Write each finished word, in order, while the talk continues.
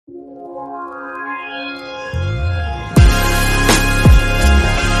Welcome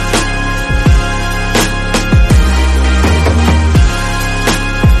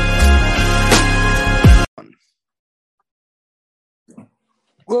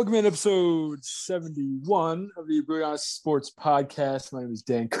in episode 71 of the Brilliant Sports Podcast. My name is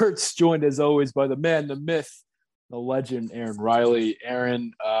Dan Kurtz, joined as always by the man, the myth, the legend, Aaron Riley.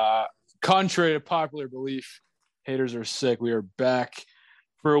 Aaron, contrary to popular belief, haters are sick. We are back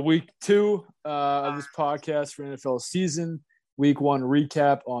for week 2 of this podcast for NFL season. Week 1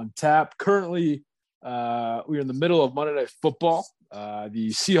 recap on tap. Currently, we are in the middle of Monday Night Football. The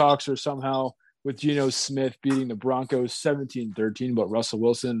Seahawks are somehow with Geno Smith beating the Broncos 17-13, but Russell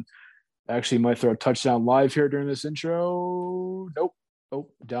Wilson actually might throw a touchdown live here during this intro. Nope. Oh,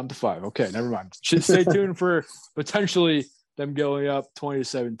 down to 5. Okay, never mind. Should stay tuned for potentially them going up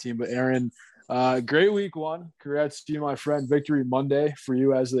 20-17. But Aaron, great week 1. Congrats to you, my friend. Victory Monday for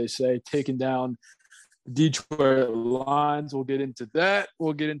you, as they say, taking down the Detroit Lions. We'll get into that.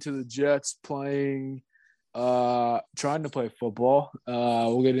 We'll get into the Jets trying to play football.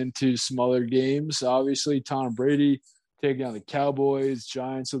 We'll get into some other games. Obviously, Tom Brady taking on the Cowboys,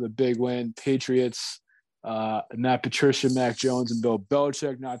 Giants with a big win, Patriots, Matt Patricia, Mac Jones, and Bill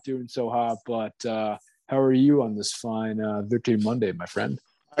Belichick not doing so hot. But how are you on this fine Victory Monday, my friend?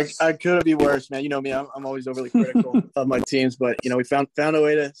 I couldn't be worse, man. You know me, I'm always overly critical of my teams, but we found a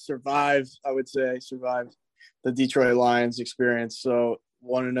way to survive. I would say survive the Detroit Lions experience. So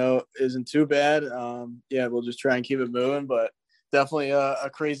 1-0 isn't too bad. We'll just try and keep it moving, but definitely a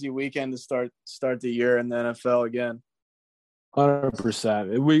crazy weekend to start the year in the NFL again.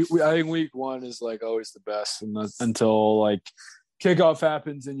 100%. I think week 1 is like always the best until like kickoff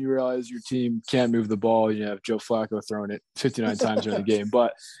happens and you realize your team can't move the ball. You have Joe Flacco throwing it 59 times during the game.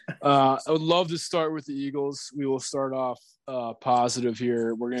 But I would love to start with the Eagles. We will start off positive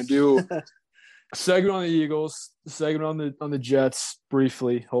here. We're going to do segment on the Eagles, segment on the Jets,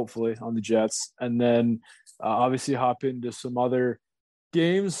 briefly, hopefully, on the Jets, and then obviously hop into some other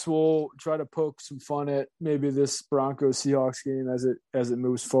games. We'll try to poke some fun at maybe this Broncos-Seahawks game as it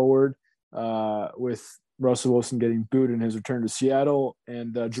moves forward, with Russell Wilson getting booed in his return to Seattle,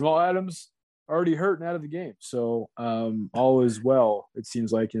 and Jamal Adams already hurt and out of the game. So all is well, it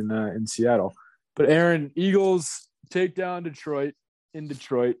seems like, in Seattle. But Aaron, Eagles take down Detroit in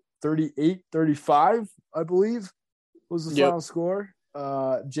Detroit. 38-35, I believe, was the final score.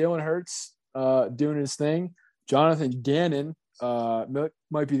 Jalen Hurts doing his thing. Jonathan Gannon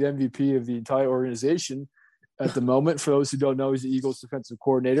might be the MVP of the entire organization at the moment. For those who don't know, he's the Eagles defensive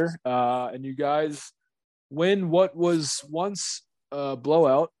coordinator. And you guys win what was once a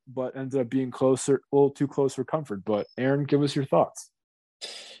blowout, but ended up being a little too close for comfort. But Aaron, give us your thoughts.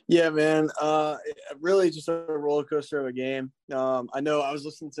 Yeah, man. Really just a roller coaster of a game. I know I was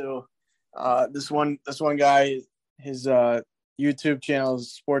listening to this one guy, his YouTube channel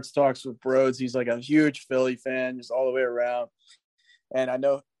is Sports Talks with Broads. He's like a huge Philly fan, just all the way around. And I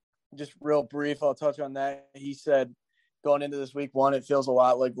know, just real brief, I'll touch on that. He said going into this week 1, it feels a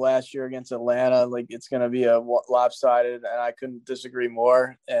lot like last year against Atlanta. Like it's going to be a lopsided, and I couldn't disagree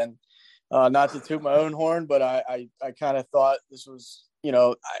more. And not to toot my own horn, but I kind of thought this was,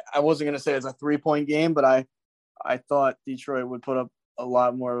 I wasn't going to say it's a 3-point game, but I thought Detroit would put up a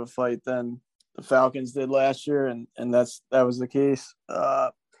lot more of a fight than the Falcons did last year, and that was the case.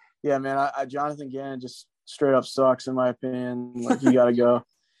 Yeah, man, Jonathan Gannon just straight up sucks in my opinion. Like, you got to go.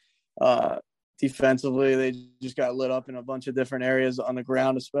 Defensively, they just got lit up in a bunch of different areas on the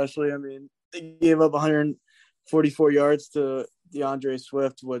ground, especially. I mean, they gave up 144 yards to DeAndre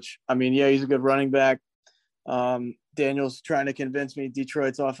Swift, which, I mean, yeah, he's a good running back. Daniel's trying to convince me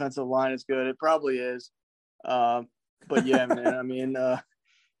Detroit's offensive line is good. It probably is. But yeah, man, I mean,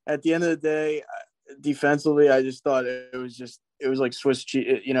 at the end of the day, defensively, I just thought it was like Swiss cheese.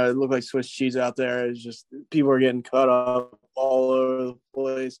 It looked like Swiss cheese out there. It's just people were getting cut up all over the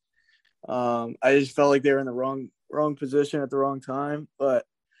place. I just felt like they were in the wrong position at the wrong time. But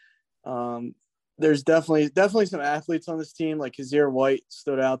there's definitely some athletes on this team. Like Kazir White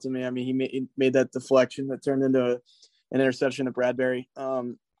stood out to me. I mean, he made that deflection that turned into an interception to Bradbury.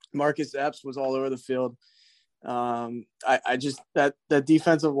 Marcus Epps was all over the field. I just that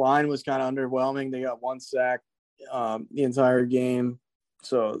defensive line was kind of underwhelming. They got 1 sack the entire game.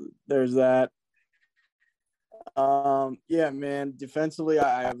 So there's that. Yeah, man, defensively,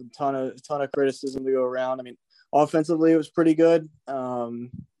 I have a ton of criticism to go around. I mean, offensively, it was pretty good.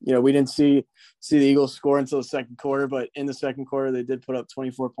 We didn't see the Eagles score until the second quarter, but in the second quarter, they did put up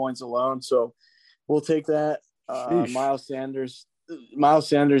 24 points alone. So we'll take that. Miles Sanders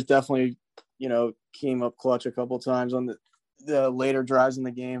definitely, came up clutch a couple times on the later drives in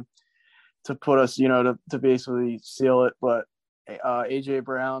the game. to put us, to basically seal it. But AJ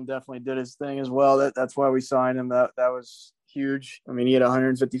Brown definitely did his thing as well. That's why we signed him. That was huge. I mean, he had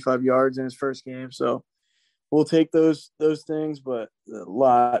 155 yards in his first game, so we'll take those things. But a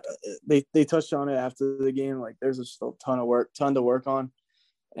lot, they touched on it after the game. Like, there's just a ton to work on.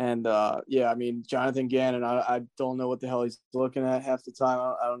 And I mean, Jonathan Gannon, I don't know what the hell he's looking at half the time.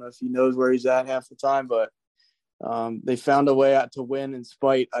 I don't know if he knows where he's at half the time, but they found a way out to win in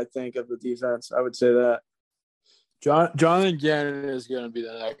spite, I think, of the defense. I would say that. Jonathan Gannon is going to be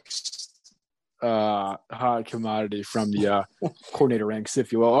the next hot commodity from the coordinator ranks,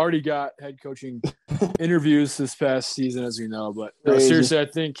 if you will. Already got head coaching interviews this past season, as we know. But seriously, I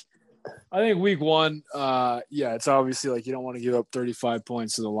think week one, it's obviously like you don't want to give up 35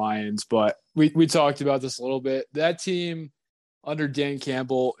 points to the Lions, but we talked about this a little bit. That team under Dan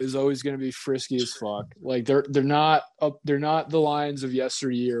Campbell is always going to be frisky as fuck. Like they're not the Lions of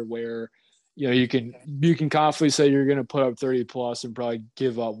yesteryear where you can confidently say you're going to put up 30 plus and probably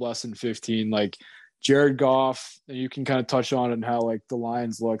give up less than 15. Like Jared Goff, you can kind of touch on and how like the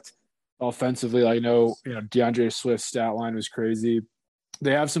Lions looked offensively. I know DeAndre Swift's stat line was crazy.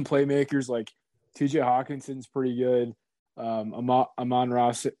 They have some playmakers like T.J. Hawkinson's pretty good.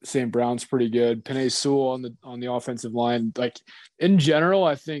 Amon-Ra St. Brown's pretty good. Penei Sewell on the offensive line. Like in general,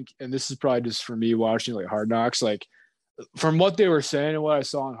 I think, and this is probably just for me watching like Hard Knocks, like from what they were saying and what I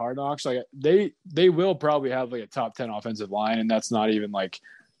saw in Hard Knocks, like they will probably have like a top 10 offensive line, and that's not even like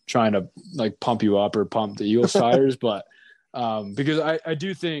trying to like pump you up or pump the Eagles tires, but because I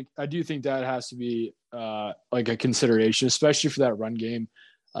do think that has to be like a consideration, especially for that run game.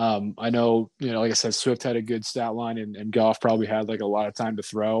 I know, like I said, Swift had a good stat line and Goff probably had like a lot of time to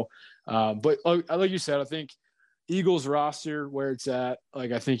throw. But like you said, I think Eagles roster where it's at,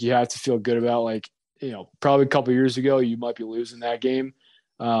 like I think you have to feel good about like, probably a couple years ago, you might be losing that game.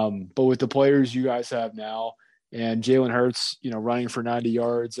 But with the players you guys have now and Jalen Hurts, running for 90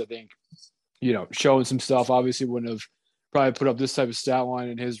 yards, I think, showing some stuff, obviously wouldn't have probably put up this type of stat line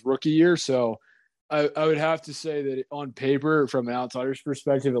in his rookie year. So I would have to say that on paper, from an outsider's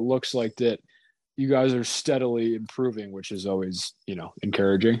perspective, it looks like that you guys are steadily improving, which is always,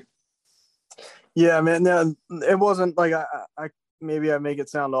 encouraging. Yeah, man. No, it wasn't like I maybe I make it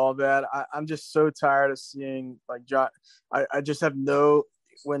sound all bad. I'm just so tired of seeing like John. I just have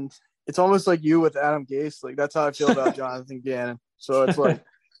when it's almost like you with Adam Gase. Like that's how I feel about Jonathan Gannon. So it's like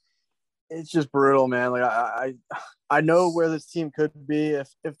it's just brutal, man. Like I know where this team could be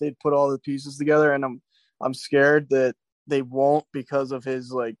if they put all the pieces together, and I'm scared that they won't because of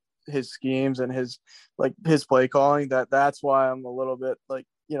his schemes and his play calling. That's why I'm a little bit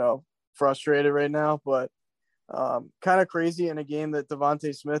frustrated right now. But kind of crazy in a game that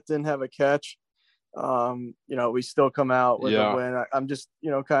Devontae Smith didn't have a catch. We still come out with a win. I'm just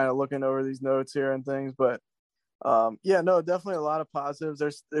kind of looking over these notes here and things, but definitely a lot of positives.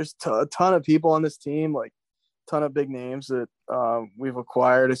 There's a ton of people on this team, like ton of big names that we've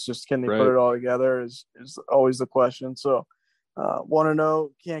acquired. It's just, can they put it all together is always the question. So want to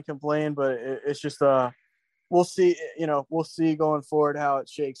know, can't complain, but it's just we'll see. We'll see going forward how it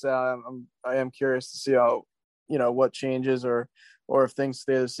shakes out. I am curious to see how what changes or if things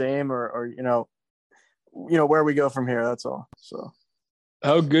stay the same or where we go from here. That's all. So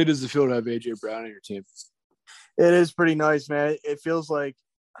how good does it feel to have AJ Brown on your team? It is pretty nice, man. It feels like,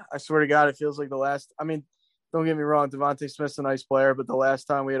 I swear to God, it feels like don't get me wrong, Devontae Smith's a nice player, but the last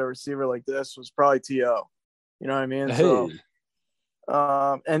time we had a receiver like this was probably T.O. You know what I mean? Hey.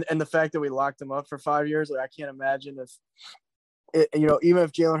 So, and the fact that we locked him up for 5 years, like I can't imagine even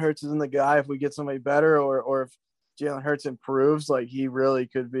if Jalen Hurts isn't the guy, if we get somebody better or if Jalen Hurts improves, like he really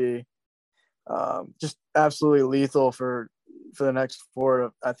could be just absolutely lethal for the next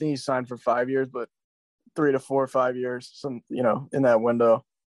I think he's signed for 5 years, but 3 to 4 or 5 years, in that window.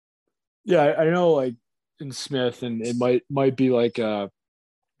 Yeah, I know, like in Smith, and it might be like I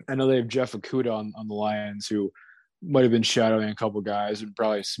know they have Jeff Okudah on the Lions, who might have been shadowing a couple guys, and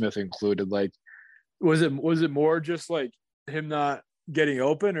probably Smith included. Like, was it more just like him not getting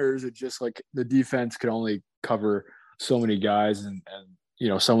open, or is it just like the defense could only cover so many guys, and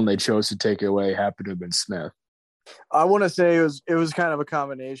someone they chose to take away happened to have been Smith? I want to say it was kind of a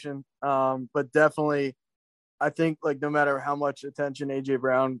combination, but definitely, I think like no matter how much attention AJ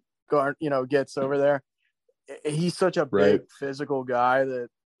Brown gets over there, he's such a big physical guy that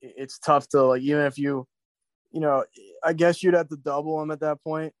it's tough to like, even if I guess you'd have to double him at that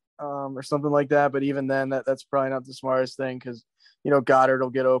point or something like that. But even then, that's probably not the smartest thing because Goddard will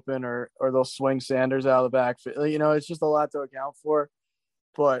get open or they'll swing Sanders out of the backfield. It's just a lot to account for.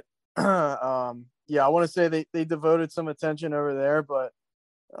 But I want to say they devoted some attention over there, but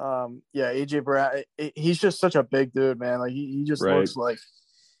Yeah, AJ Brown. He's just such a big dude, man. Like he just Right. looks like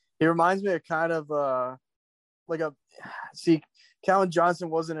he reminds me of kind of like a see. Calvin Johnson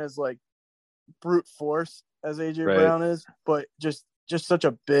wasn't as like brute force as AJ Right. Brown is, but just such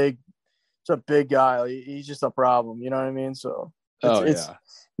a big guy. Like, he's just a problem. You know what I mean? So it's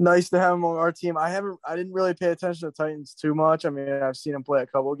nice to have him on our team. I didn't really pay attention to the Titans too much. I mean, I've seen him play a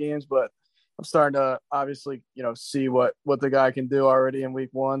couple of games, but I'm starting to obviously, see what the guy can do already in week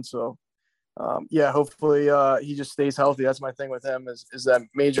 1. So, yeah, hopefully he just stays healthy. That's my thing with him is that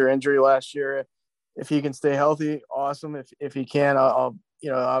major injury last year. If he can stay healthy, awesome. If he can, I'll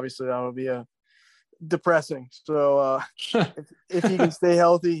obviously that would be a depressing. So if he can stay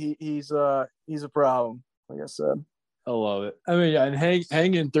healthy, he's a problem. Like I said. I love it. I mean, yeah, and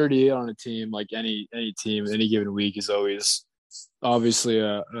hanging 38 on a team, like any team, any given week, is always obviously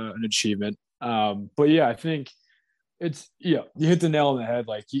an achievement. But yeah, I think you hit the nail on the head.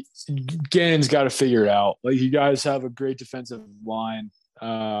 Like Gannon's got to figure it out. Like you guys have a great defensive line.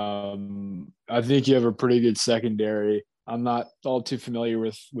 I think you have a pretty good secondary. I'm not all too familiar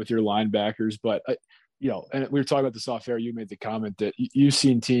with your linebackers, but and we were talking about this off air. You made the comment that you've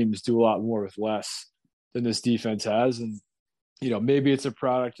seen teams do a lot more with less than this defense has, and maybe it's a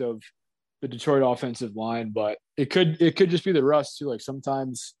product of the Detroit offensive line, but it could just be the rust too. Like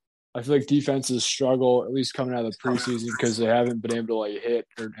sometimes I feel like defenses struggle, at least coming out of the preseason, because they haven't been able to like hit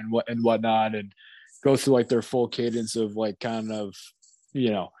and whatnot, and go through like their full cadence of like kind of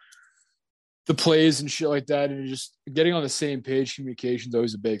the plays and shit like that, and just getting on the same page. Communication is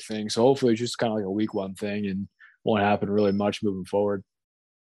always a big thing. So hopefully it's just kind of like a week 1 thing and won't happen really much moving forward.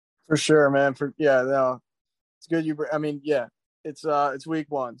 For sure, man. It's good. It's week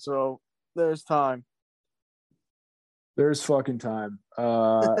 1, so there's time. There's fucking time.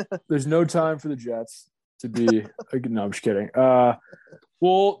 There's no time for the Jets to be. No, I'm just kidding.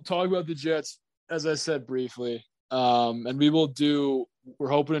 We'll talk about the Jets, as I said briefly, and we're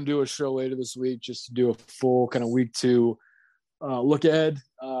hoping to do a show later this week just to do a full kind of week 2 look ahead,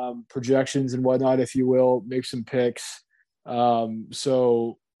 projections and whatnot, if you will, make some picks.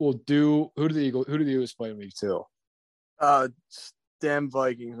 So we'll do who do the Eagles play in week 2? Damn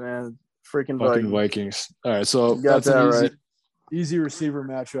Vikings, man. Freaking Vikings. All right, so that's an easy receiver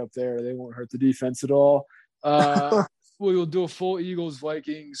matchup there. They won't hurt the defense at all. We will do a full Eagles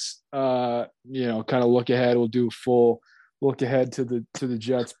Vikings. Kind of look ahead. We'll do a full look ahead to the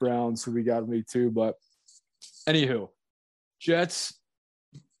Jets Browns, who we got in week 2. But anywho, Jets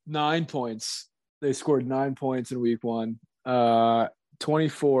 9 points. They scored 9 points in week 1.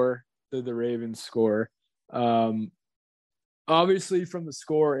 24 did the Ravens score. Obviously, from the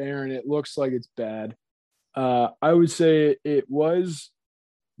score, Aaron, it looks like it's bad. I would say it was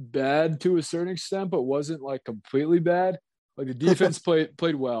bad to a certain extent, but wasn't like completely bad. Like the defense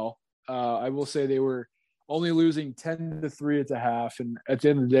played well. I will say they were only losing 10-3 at the half, and at the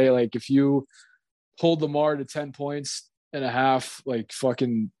end of the day, like if you hold Lamar to 10 points and a half, like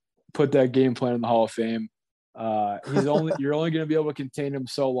fucking put that game plan in the Hall of Fame. You're only going to be able to contain him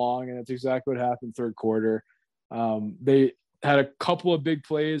so long, and that's exactly what happened third quarter. They had a couple of big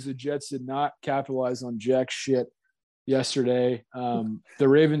plays. The Jets did not capitalize on jack shit yesterday. The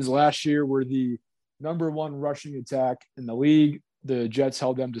Ravens last year were the number 1 rushing attack in the league. The Jets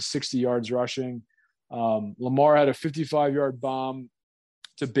held them to 60 yards rushing. Lamar had a 55-yard bomb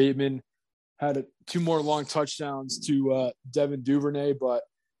to Bateman, had 2 more long touchdowns to Devin Duvernay, but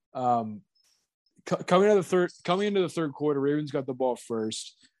coming into the third quarter, Ravens got the ball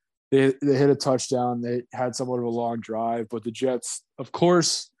first. They hit a touchdown. They had somewhat of a long drive, but the Jets, of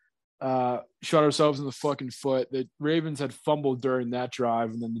course, shot ourselves in the fucking foot. The Ravens had fumbled during that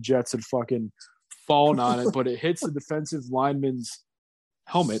drive, and then the Jets had fucking fallen on it, but it hits the defensive lineman's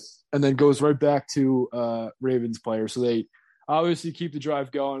helmet and then goes right back to Ravens player. So they obviously keep the drive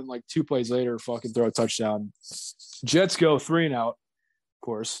going, and like 2 plays later, fucking throw a touchdown. Jets go 3 and out, of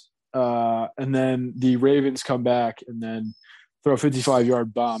course. And then the Ravens come back and then throw a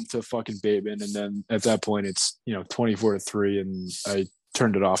 55-yard bomb to fucking Bateman. And then at that point, it's, 24-3, and I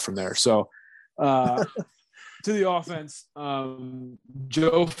turned it off from there. So to the offense,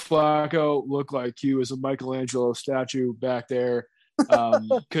 Joe Flacco looked like he was a Michelangelo statue back there.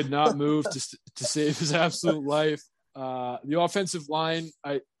 Could not move to save his absolute life. The offensive line,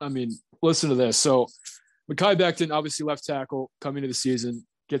 I mean, listen to this. So Mekhi Becton, obviously left tackle coming into the season,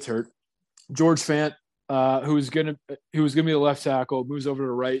 gets hurt. George Fant, who was gonna be the left tackle, moves over to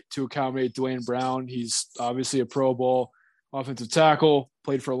the right to accommodate Dwayne Brown. He's obviously a Pro Bowl offensive tackle,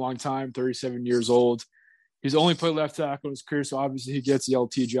 played for a long time, 37 years old. He's only played left tackle in his career, so obviously he gets the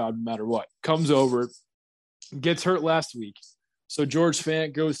LT job no matter what. Comes over, gets hurt last week. So George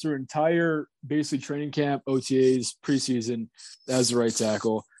Fant goes through entire basically training camp, OTAs, preseason as the right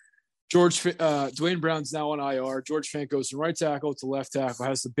tackle. Dwayne Brown's now on IR. George Fant goes from right tackle to left tackle,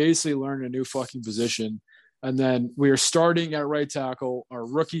 has to basically learn a new fucking position. And then we are starting at right tackle, our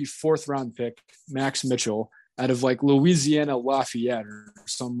rookie 4th-round pick, Max Mitchell, out of like Louisiana Lafayette or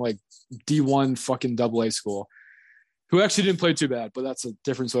some like D1 fucking AA school, who actually didn't play too bad, but that's a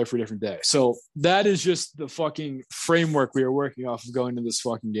different story for a different day. So that is just the fucking framework we are working off of going into this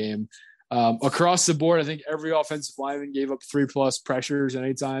fucking game. Across the board, I think every offensive lineman gave up 3+ pressures. And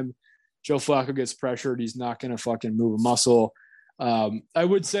anytime Joe Flacco gets pressured, he's not going to fucking move a muscle. I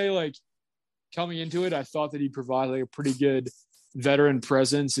would say, like, coming into it, I thought that he provided like a pretty good veteran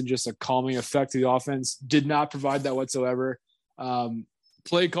presence and just a calming effect to the offense. Did not provide that whatsoever.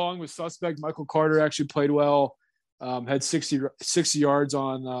 Play calling was suspect. Michael Carter actually played well. Had 60 yards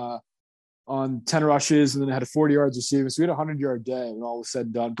on 10 rushes, and then had 40 yards receiving. So we had a 100-yard day when all was said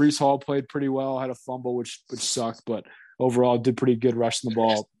and done. Breece Hall played pretty well, had a fumble, which sucked, but overall did pretty good rushing the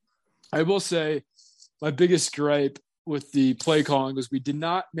ball. I will say my biggest gripe with the play calling was we did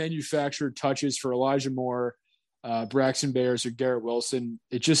not manufacture touches for Elijah Moore, Braxton Bears, or Garrett Wilson.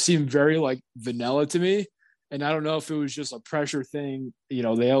 It just seemed very like vanilla to me. And I don't know if it was just a pressure thing. You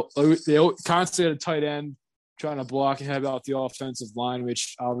know, they constantly had a tight end trying to block and head out the offensive line,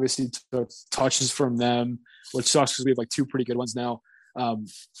 which obviously took touches from them, which sucks because we have like 2 pretty good ones now. I'm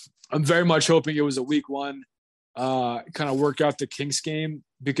very much hoping it was a week 1 kind of work out the Kings game,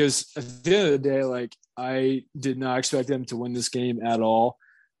 because at the end of the day, like, I did not expect them to win this game at all.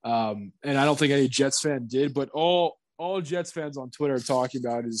 And I don't think any Jets fan did, but all Jets fans on Twitter are talking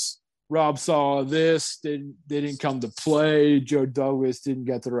about is Rob Saleh they didn't come to play. Joe Douglas didn't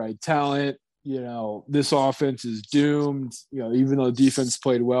get the right talent. You know, this offense is doomed. You know, even though the defense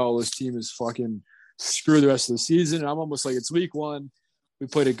played well, this team is fucking screwed the rest of the season. And I'm almost like, it's week 1. We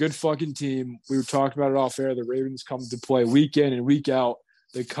played a good fucking team. We were talking about it off air. The Ravens come to play week in and week out.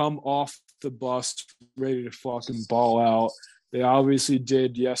 They come off the bus ready to fucking ball out. They obviously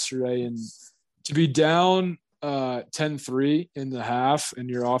did yesterday. And to be down 10-3 in the half and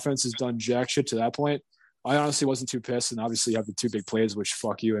your offense has done jack shit to that point, I honestly wasn't too pissed. And obviously you have the 2 big plays, which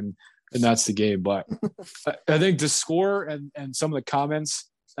fuck you, and that's the game. But I think the score and some of the comments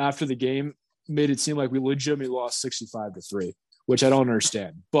after the game made it seem like we legitimately lost 65-3, which I don't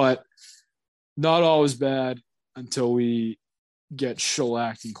understand. But not all is bad until we get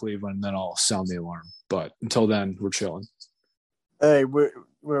shellacked in Cleveland, and then I'll sound the alarm. But until then, we're chilling. Hey,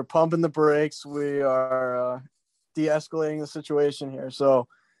 we're pumping the brakes. We are de-escalating the situation here. So,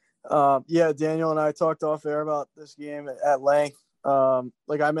 yeah, Daniel and I talked off air about this game at length.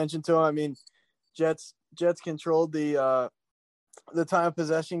 Like I mentioned to him, I mean, Jets controlled the time of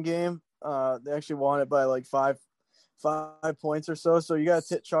possession game. They actually won it by like five points or so. So you got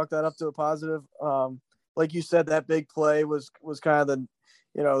to chalk that up to a positive. Like you said, that big play was kind of the,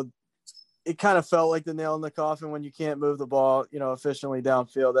 you know, it kind of felt like the nail in the coffin when you can't move the ball, you know, efficiently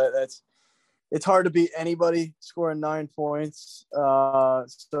downfield. It's hard to beat anybody scoring 9 points.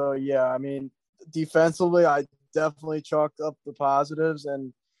 So yeah, I mean, defensively, I definitely chalked up the positives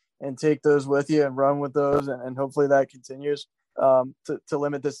and take those with you and run with those, and hopefully that continues to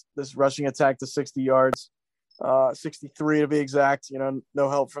limit this rushing attack to 60 yards, 63 to be exact. You know, no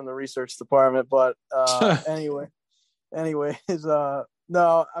help from the research department, but anyways,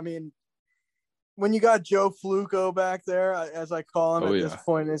 no, I mean, when you got Joe Fluco back there, as I call him this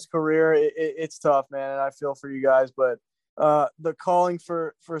point in his career, it's tough, man, and I feel for you guys, but the calling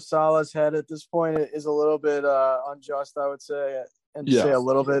for Saleh's head at this point is a little bit unjust, I would say, and to say a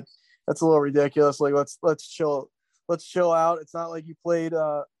little bit, that's a little ridiculous. Like, let's chill out. It's not like you played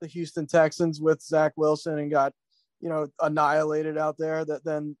the Houston Texans with Zach Wilson and got, you know, annihilated out there.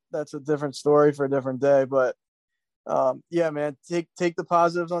 That's a different story for a different day. But yeah, man, take the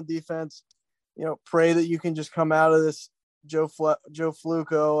positives on defense. You know, pray that you can just come out of this Joe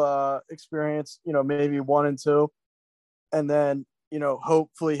Fluco experience, you know, maybe 1-2. And then, you know,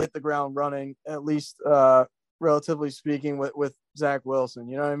 hopefully hit the ground running, at least relatively speaking, with Zach Wilson.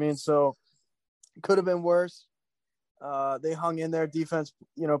 You know what I mean? So it could have been worse. They hung in there. Defense,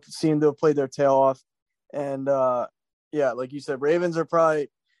 you know, seemed to have played their tail off. And, yeah, like you said, Ravens are probably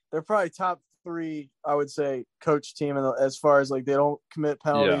top 3, I would say, coach team as far as, like, they don't commit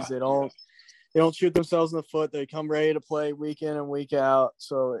penalties. Yeah. They don't shoot themselves in the foot. They come ready to play week in and week out.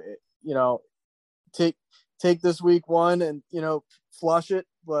 So, you know, take this week 1 and, you know, flush it.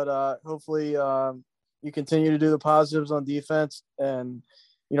 But hopefully you continue to do the positives on defense, and,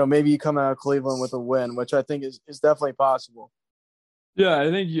 you know, maybe you come out of Cleveland with a win, which I think is definitely possible. Yeah,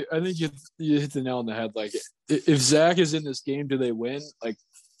 I think you hit the nail on the head. Like, if Zach is in this game, do they win? Like,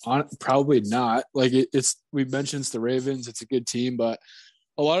 probably not. Like, it's we mentioned it's the Ravens. It's a good team, but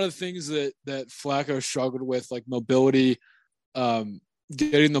a lot of the things that Flacco struggled with, like mobility,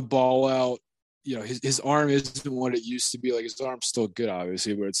 getting the ball out. His arm isn't what it used to be. Like, his arm's still good,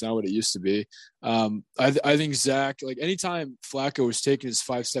 obviously, but it's not what it used to be. I think Zach, like anytime Flacco was taking his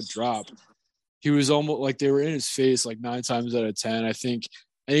 5-step drop, he was almost like they were in his face like 9 times out of 10. I think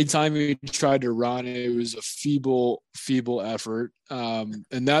anytime he tried to run, it was a feeble effort. And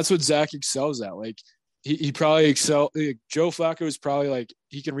that's what Zach excels at. Like he probably Joe Flacco is probably like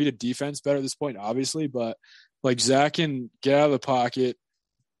he can read a defense better at this point, obviously, but like Zach can get out of the pocket,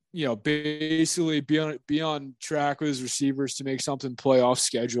 basically be on track with his receivers to make something play off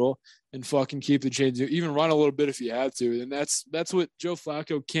schedule and fucking keep the chains, even run a little bit if he had to. And that's what Joe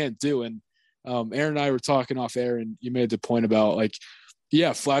Flacco can't do. And Aaron and I were talking off air, and you made the point about like, yeah,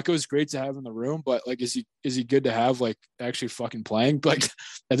 Flacco is great to have in the room, but like, is he good to have like actually fucking playing? Like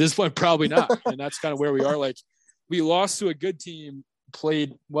at this point, probably not. And that's kind of where we are. Like we lost to a good team,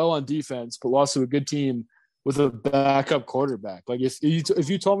 played well on defense, but lost to a good team with a backup quarterback. Like if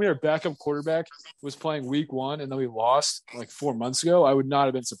you told me our backup quarterback was playing week 1 and then we lost like 4 months ago, I would not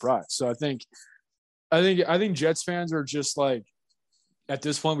have been surprised. So I think Jets fans are just like, at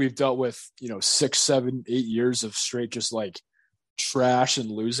this point we've dealt with 6, 7, 8 years of straight just like trash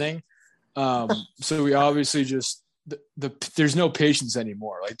and losing. So we obviously just there's no patience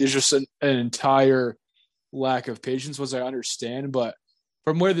anymore. Like there's just an entire lack of patience, which I understand. But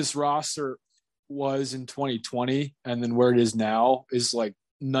from where this roster was in 2020 and then where it is now is like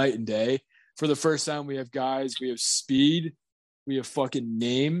night and day. For the first time, we have guys, we have speed, we have fucking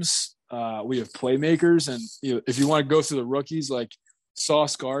names, we have playmakers, and if you want to go through the rookies, like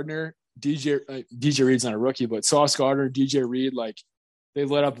Sauce Gardner, DJ Reed's not a rookie, but Sauce Gardner, DJ Reed, like they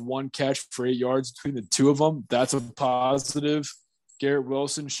let up one catch for 8 yards between the two of them. That's a positive. Garrett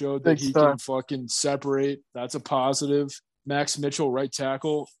Wilson showed that he can fucking separate. That's a positive. Max Mitchell, right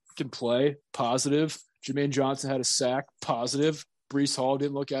tackle, can play. Positive. Jermaine Johnson had a sack. Positive. Breece Hall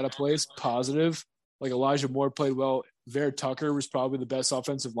didn't look out of place. Positive. Like Elijah Moore played well. Ver Tucker was probably the best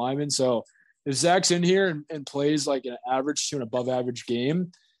offensive lineman. So if Zach's in here and plays like an average to an above average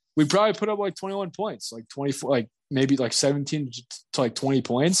game, we probably put up like 21 points, like 24, like maybe like 17 to like 20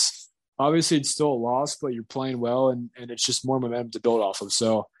 points. Obviously, it's still a loss, but you're playing well, and it's just more momentum to build off of.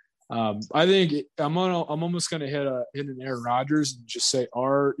 So I think I'm almost gonna hit an Aaron Rodgers and just say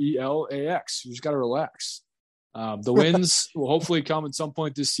RELAX. You just got to relax. The wins will hopefully come at some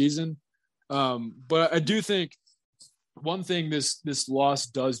point this season, but I do think one thing this loss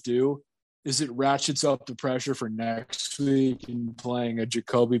does do is it ratchets up the pressure for next week in playing a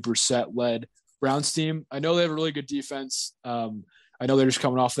Jacoby Brissett-led Browns team. I know they have a really good defense. I know they're just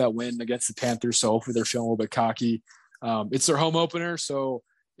coming off that win against the Panthers, so hopefully they're feeling a little bit cocky. It's their home opener, so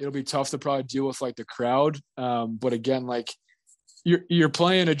it'll be tough to probably deal with like the crowd. But again, like you're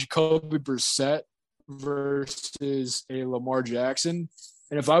playing a Jacoby Brissett versus a Lamar Jackson.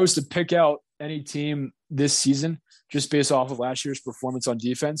 And if I was to pick out any team this season, just based off of last year's performance on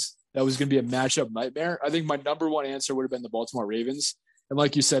defense, that was going to be a matchup nightmare. I think my number one answer would have been the Baltimore Ravens. And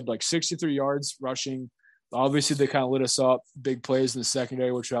like you said, like 63 yards rushing. Obviously, they kind of lit us up. Big plays in the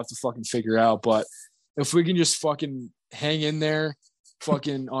secondary, which we have to fucking figure out. But if we can just fucking hang in there,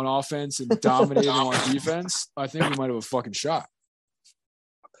 fucking on offense and dominate them on defense, I think we might have a fucking shot.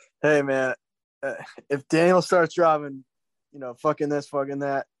 Hey, man, if Daniel starts dropping, fucking this, fucking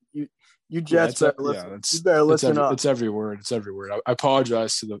that, you Jets better listen. You better listen up. It's every word. It's every word. I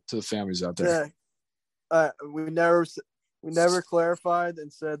apologize to the families out there. Yeah, we never clarified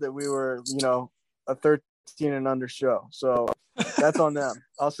and said that we were, a 13 and under show. So that's on them.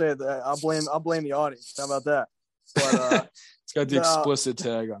 I'll say that. I'll blame the audience. How about that? But it's got the explicit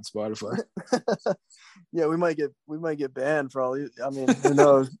tag on Spotify. Yeah, we might get banned for all these. I mean, who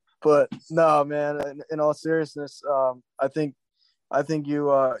knows? But no, man. In all seriousness, I think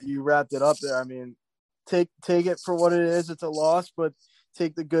you wrapped it up there. I mean, take it for what it is. It's a loss, but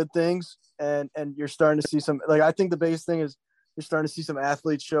take the good things, and you're starting to see some. Like, I think the biggest thing is you're starting to see some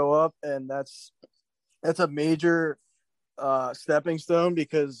athletes show up, and that's a major stepping stone,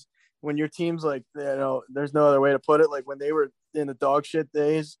 because when your team's like, there's no other way to put it. Like when they were in the dog shit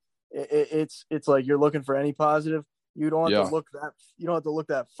days, it's like you're looking for any positive. You don't have to look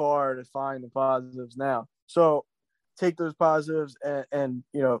that far to find the positives now. So take those positives and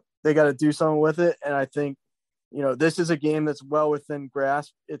they got to do something with it. And I think, this is a game that's well within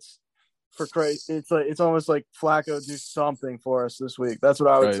grasp. It's almost like Flacco do something for us this week. That's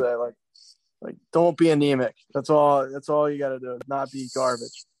what I would say. Like, Like, don't be anemic. That's all you got to do. Not be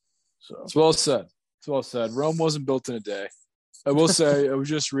garbage. So It's well said. It's well said. Rome wasn't built in a day. I will say, I was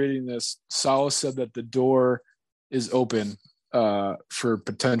just reading this. Salah said that the door is open for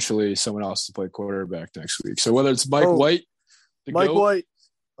potentially someone else to play quarterback next week. So whether it's Mike White,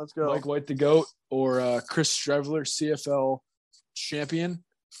 let's go. Mike White, the GOAT, or Chris Streveler, CFL champion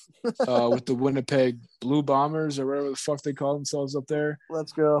with the Winnipeg Blue Bombers or whatever the fuck they call themselves up there.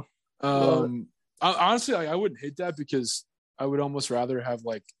 Let's go. Honestly, I wouldn't hate that because I would almost rather have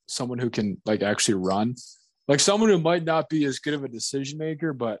like someone who can like actually run, like someone who might not be as good of a decision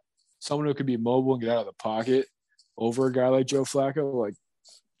maker, but someone who can be mobile and get out of the pocket over a guy like Joe Flacco. Like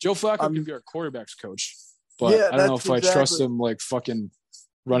Joe Flacco can be our quarterback's coach, but I don't know if I trust him like fucking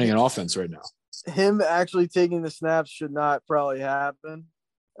running an offense right now. Him actually taking the snaps should not probably happen.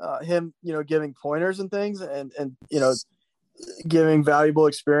 Him, giving pointers and things and giving valuable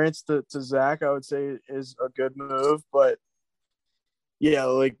experience to Zach, I would say is a good move. But yeah,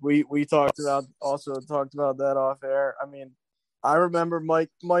 like we talked about that off air. I mean, I remember Mike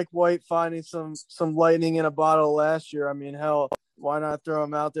White finding some lightning in a bottle last year. I mean, hell, why not throw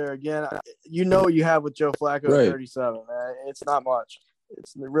him out there again? You know what you have with Joe Flacco at 37, man. It's not much.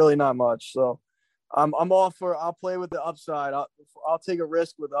 It's really not much. So I'm all for. I'll play with the upside. I'll take a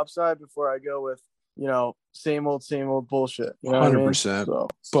risk with upside before I go with same old bullshit. 100%. So.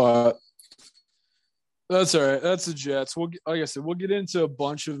 But that's all right. That's the Jets. Like I said, we'll get into a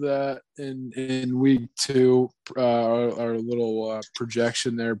bunch of that in week 2. Our little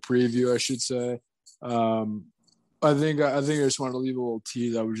projection there, preview, I should say. I think I just wanted to leave a little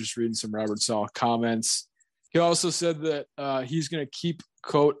tease. I was just reading some Robert Saleh comments. He also said that he's going to keep,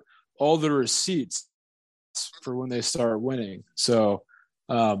 quote, all the receipts for when they start winning. So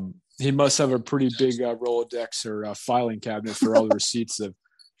he must have a pretty big Rolodex or filing cabinet for all the receipts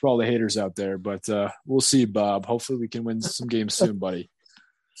for all the haters out there. But we'll see, Bob. Hopefully we can win some games soon, buddy.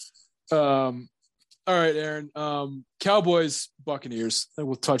 All right, Aaron. Cowboys, Buccaneers.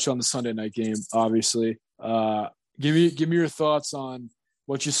 We'll touch on the Sunday night game, obviously. Give me your thoughts on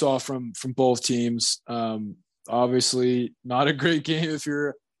what you saw from both teams. Obviously, not a great game if you're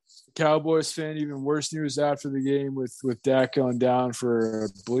a Cowboys fan. Even worse news after the game with Dak going down for, I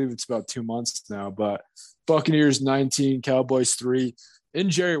believe it's about 2 months now. But Buccaneers 19, Cowboys 3 in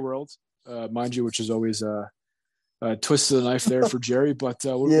Jerry World, mind you, which is always a twist of the knife there for Jerry. But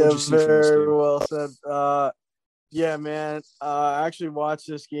what did you see from this game? Very well said. Yeah, man. I actually watched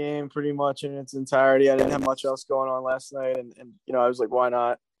this game pretty much in its entirety. I didn't have much else going on last night, and I was like, why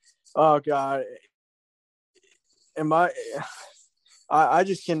not? Oh God, I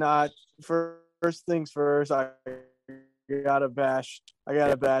just cannot. First things first, I gotta bash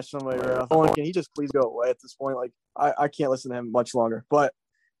somebody. Can he just please go away at this point? Like, I can't listen to him much longer. But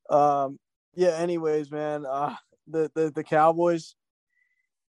yeah. Anyways, man, the Cowboys.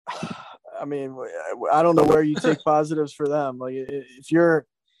 I mean, I don't know where you take positives for them. Like,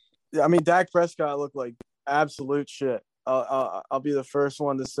 Dak Prescott looked like absolute shit. I'll be the first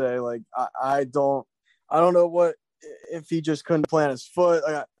one to say, like, I don't know what if he just couldn't plant his foot.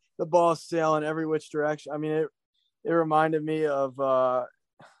 Like, the ball's sailing every which direction. I mean, it reminded me of.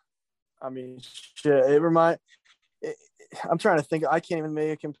 Shit. I'm trying to think. I can't even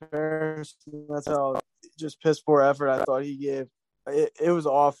make a comparison. That's how just piss poor effort I thought he gave. It was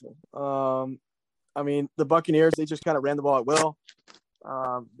awful. I mean, the Buccaneers, they just kind of ran the ball at will.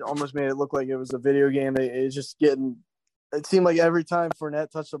 Almost made it look like it was a video game. It seemed like every time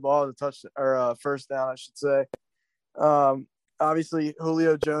Fournette touched the ball, a first down, I should say. Obviously,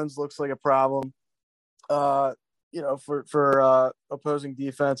 Julio Jones looks like a problem. For opposing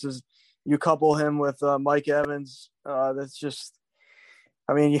defenses, you couple him with Mike Evans. That's just,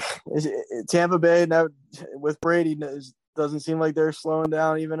 I mean, Tampa Bay now with Brady doesn't seem like they're slowing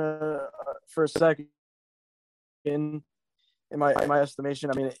down even for a second. In my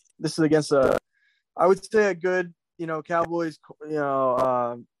estimation, I mean, this is against I would say a good, Cowboys,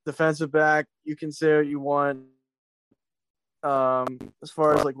 defensive back. You can say what you want. As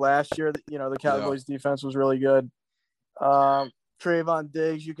far as like last year, the Cowboys defense was really good. Trayvon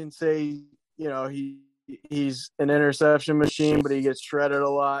Diggs, you can say, he's an interception machine, but he gets shredded a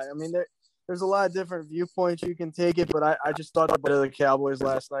lot. I mean, there's a lot of different viewpoints you can take it, but I just thought about the Cowboys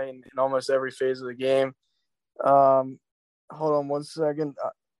last night in almost every phase of the game. Hold on one second.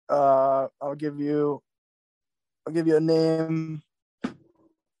 I'll give you a name.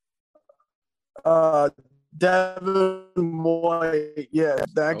 Devin White. Yeah,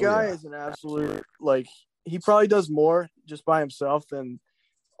 that guy is an absolute, like, he probably does more just by himself than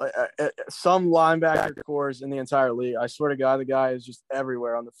some linebacker cores in the entire league. I swear to God, the guy is just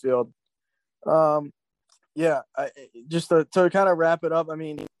everywhere on the field. Yeah, just to kind of wrap it up, I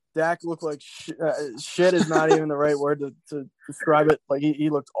mean, Dak looked like shit is not even the right word to describe it. Like, he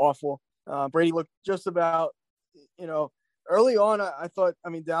looked awful. Brady looked just about, early on, I thought, I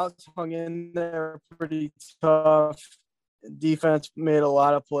mean, Dallas hung in there pretty tough. Defense made a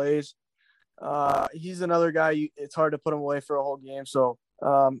lot of plays. He's another guy, it's hard to put him away for a whole game. So,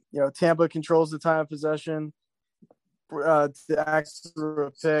 Tampa controls the time of possession. Dak threw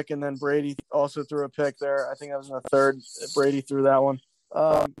a pick, and then Brady also threw a pick there. I think that was in the third. Brady threw that one.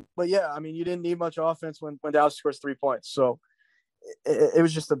 But yeah, I mean, you didn't need much offense when Dallas scores 3 points. So it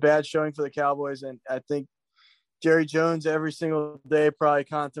was just a bad showing for the Cowboys. And I think Jerry Jones every single day probably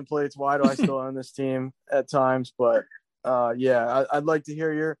contemplates, why do I still own this team at times? But I'd like to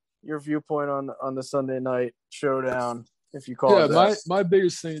hear your viewpoint on the Sunday night showdown, if you call it that. my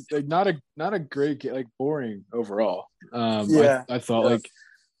biggest thing, like, not a great game, like, boring overall. I thought, like,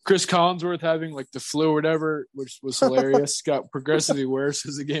 Chris Collinsworth having, like, the flu or whatever, which was hilarious, got progressively worse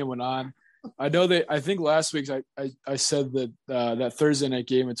as the game went on. I think last week I said that that Thursday night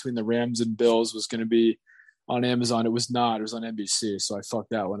game between the Rams and Bills was going to be on Amazon. It was not. It was on NBC, so I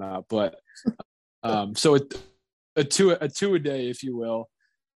fucked that one up. But so a two a day, if you will,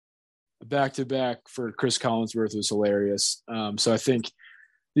 back to back for Chris Collinsworth was hilarious. So I think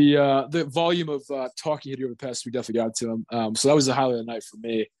the volume of talking here over the past week definitely got to him. So that was the highlight of the night for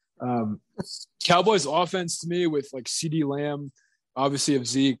me. Cowboys offense to me, with, like, CeeDee Lamb, obviously of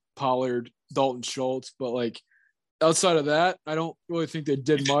Zeke, Pollard, Dalton Schultz, but, like, outside of that, I don't really think they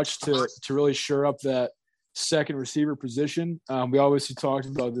did much to really shore up that second receiver position. We obviously talked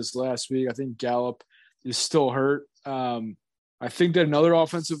about this last week. I think Gallup is still hurt. I think that another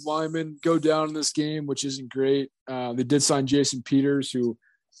offensive lineman go down in this game, which isn't great. They did sign Jason Peters, who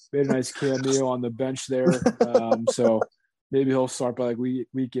made a nice cameo on the bench there. So maybe he'll start by, like,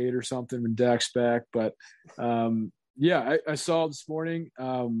 week 8 or something when Dak's back. But I saw this morning,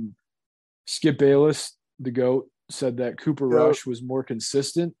 Skip Bayless, the GOAT, said that Cooper Rush was more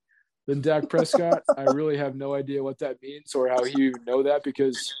consistent than Dak Prescott. I really have no idea what that means or how he would know that,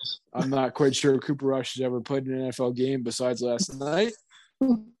 because I'm not quite sure Cooper Rush has ever played in an NFL game besides last night.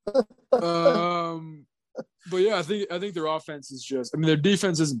 But yeah, I think their offense is just, I mean, their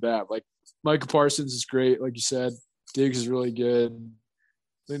defense isn't bad. Like, Micah Parsons is great, like you said. Diggs is really good.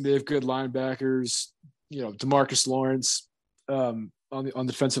 I think they have good linebackers. DeMarcus Lawrence on the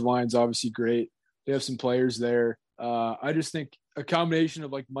defensive line is obviously great. They have some players there. I just think a combination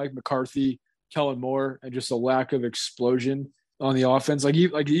of, like, Mike McCarthy, Kellen Moore, and just a lack of explosion on the offense. Like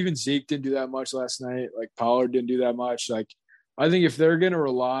even Zeke didn't do that much last night. Like, Pollard didn't do that much. Like, I think if they're going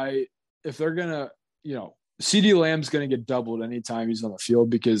to CeeDee Lamb's going to get doubled anytime he's on the field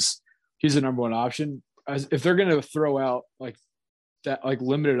because he's the number one option. If they're going to throw out, like, that, like,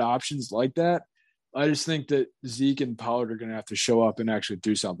 limited options like that, I just think that Zeke and Pollard are going to have to show up and actually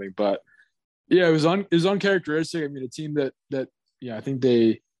do something. But yeah, it was uncharacteristic. I mean, a team that I think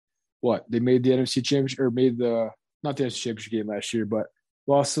they made the NFC Championship, or made not the NFC Championship game last year, but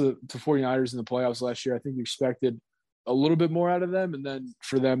lost to 49ers in the playoffs last year. I think you expected a little bit more out of them, and then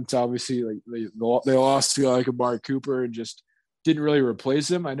for them to obviously, like, they lost to, like, Amari Cooper and just didn't really replace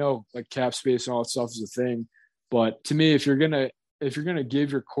him. I know, like, cap space and all that stuff is a thing, but to me, if you're gonna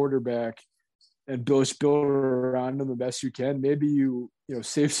give your quarterback and build around him the best you can, maybe you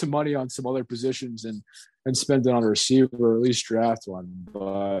save some money on some other positions and spend it on a receiver, or at least draft one.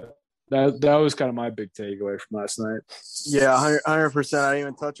 But that was kind of my big takeaway from last night. Yeah, 100%. I didn't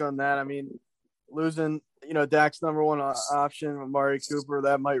even touch on that. I mean, losing, Dak's number one option, Amari Cooper,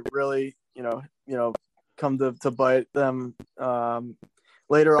 that might really, come to bite them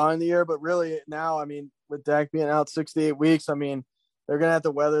later on in the year. But really now, I mean, with Dak being out 6 to 8 weeks, I mean, they're going to have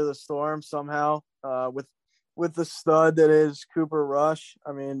to weather the storm somehow with the stud that is Cooper Rush.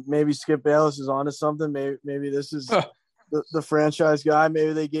 I mean, maybe Skip Bayless is onto something. Maybe this is the franchise guy.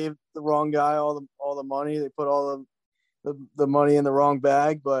 Maybe they gave the wrong guy all the money. They put all the money in the wrong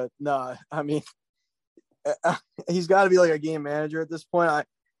bag. But no, I mean, he's got to be like a game manager at this point. I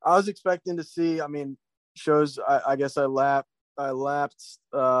was expecting to see, I mean, shows. I guess I lapsed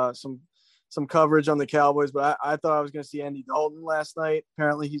some coverage on the Cowboys, but I thought I was going to see Andy Dalton last night.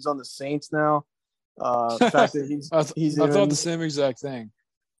 Apparently, he's on the Saints now. The fact that I thought the same exact thing.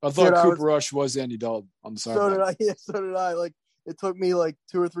 I thought Cooper Rush was Andy Dalton on the sideline. So did I. Yeah, so did I. Like, it took me like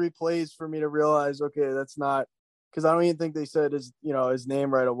 2 or 3 plays for me to realize, okay, that's not, because I don't even think they said his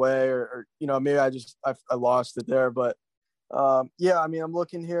name right away, or maybe I lost it there. But yeah, I mean, I'm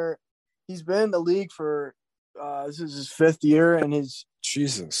looking here. He's been in the league for this is his 5th year, and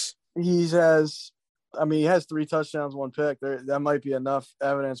Jesus. He has I mean, he has 3 touchdowns, 1 pick. That might be enough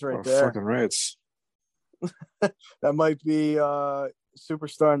evidence right there. Fucking rights. That might be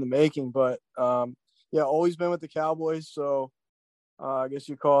superstar in the making. But yeah, always been with the Cowboys. So I guess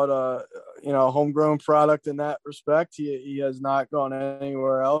you call it a homegrown product in that respect. He has not gone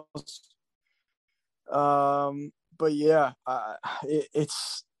anywhere else. But yeah,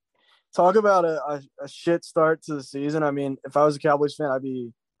 it's talk about a shit start to the season. I mean, if I was a Cowboys fan, I'd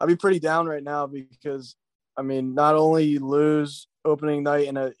be pretty down right now because, I mean, not only you lose opening night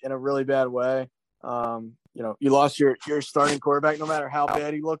in a really bad way, you lost your starting quarterback. No matter how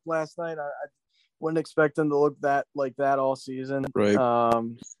bad he looked last night, I wouldn't expect him to look like that all season. Right.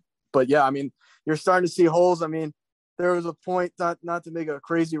 But yeah, I mean, you're starting to see holes. I mean, there was a point, not to make a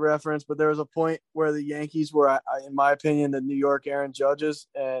crazy reference, but there was a point where the Yankees were, in my opinion, the New York Aaron Judges,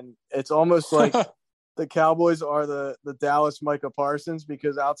 and it's almost like the Cowboys are the Dallas Micah Parsons,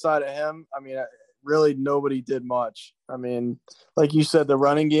 because outside of him, I mean, really nobody did much. I mean, like you said, the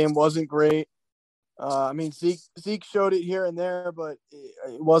running game wasn't great. I mean, Zeke showed it here and there, but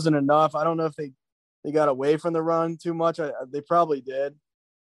it wasn't enough. I don't know if they got away from the run too much. They probably did,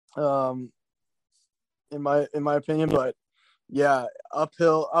 in my opinion. But yeah,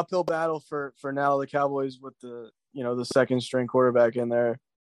 uphill battle for now the Cowboys with the second string quarterback in there.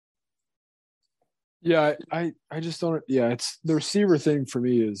 Yeah, I just don't. Yeah, it's the receiver thing for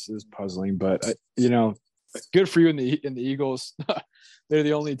me is puzzling, but good for you in the Eagles. They're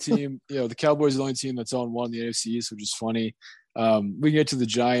the only team. The Cowboys are the only team that's on one in the NFC East, which is funny. We can get to the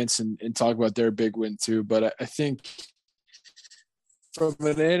Giants and talk about their big win too, but I think from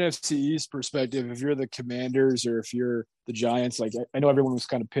an NFC East perspective, if you're the Commanders or if you're the Giants, like I know everyone was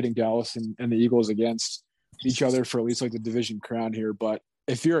kind of pitting Dallas and the Eagles against each other for at least like the division crown here, but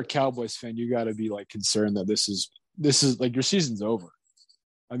if you're a Cowboys fan, you got to be like concerned that this is like your season's over.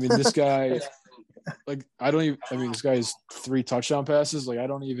 I mean, this guy, like this guy has 3 touchdown passes. Like I'm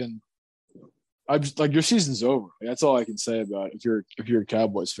just like, your season's over. Like, that's all I can say about it if you're a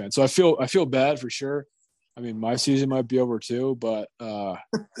Cowboys fan. So I feel bad for sure. I mean, my season might be over too, but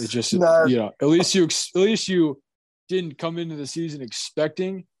it's just at least you didn't come into the season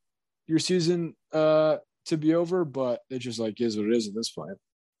expecting your season to be over, but it just like is what it is at this point.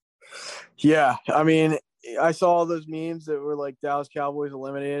 Yeah, I mean, I saw all those memes that were like Dallas Cowboys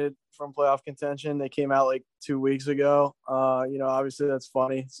eliminated from playoff contention. They came out like 2 weeks ago. Obviously that's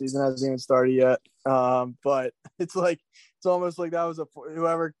funny. Season hasn't even started yet. But it's almost like that was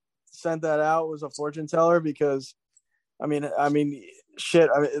whoever sent that out was a fortune teller, because I mean, shit.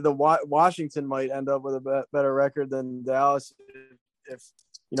 I mean, the Washington might end up with a better record than Dallas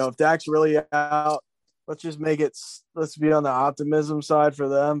if Dak's really out. Let's be on the optimism side for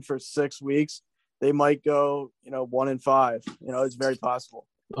them for 6 weeks. They might go, 1-5. It's very possible.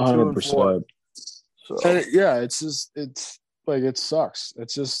 100%. So yeah, it's like it sucks.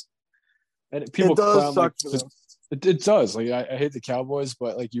 It's just, and people it does clown, suck. Like, it does. Like I hate the Cowboys,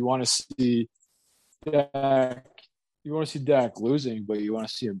 but like you want to see Dak. You want to see Dak losing, but you want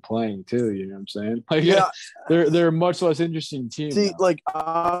to see him playing too. You know what I'm saying? Like, yeah, they're a much less interesting team. See,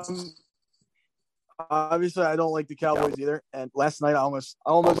 now. Obviously, I don't like the Cowboys either. And last night, I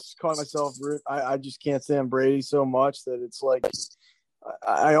almost caught myself. I just can't stand Brady so much that it's like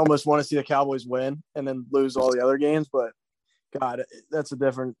I almost want to see the Cowboys win and then lose all the other games. But God, that's a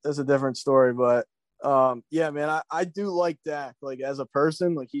different story. But yeah, man, I do like Dak. Like as a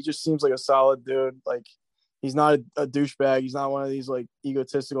person, like he just seems like a solid dude. Like he's not a douchebag. He's not one of these like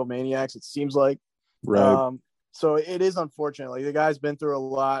egotistical maniacs. It seems like. Right. So it is unfortunate. Like the guy's been through a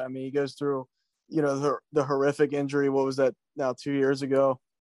lot. I mean, he goes through. The horrific injury. What was that now? 2 years ago.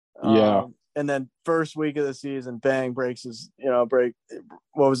 Yeah. And then first week of the season, bang, breaks his, what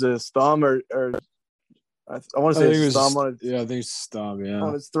was it? His thumb or I want to say his thumb on it. Yeah, I think it's his thumb. Yeah.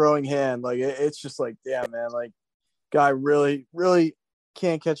 On his throwing hand. Like it's just like, yeah, man, like guy really, really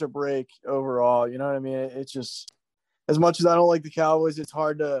can't catch a break overall. You know what I mean? It's just, as much as I don't like the Cowboys, it's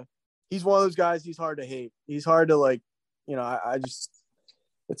hard to, he's one of those guys, he's hard to hate. He's hard to like, I just,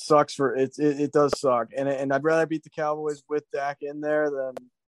 it sucks it does suck. And I'd rather beat the Cowboys with Dak in there than,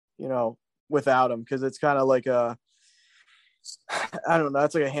 without him. Because it's kind of like I don't know.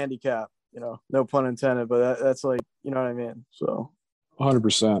 That's like a handicap, no pun intended, but that's like, you know what I mean? So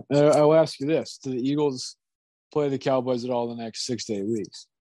 100%. I'll ask you this. Do the Eagles play the Cowboys at all the next 6 to 8 weeks?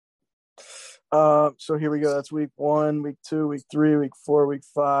 So here we go. That's week 1, week 2, week 3, week 4, week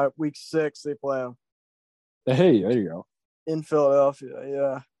 5, week 6. They play them. Hey, there you go. In Philadelphia,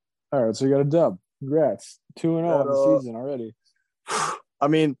 yeah. All right, so you got a dub. Congrats, 2-0 in the season already. I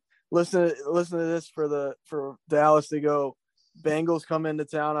mean, listen to this for Dallas. They go, Bengals come into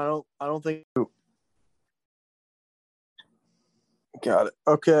town. I don't think Got it.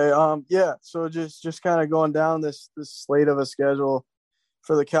 Okay. Yeah. So just kind of going down this slate of a schedule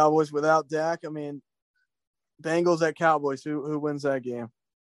for the Cowboys without Dak. I mean, Bengals at Cowboys. Who wins that game?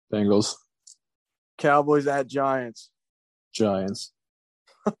 Bengals, Cowboys at Giants. Giants.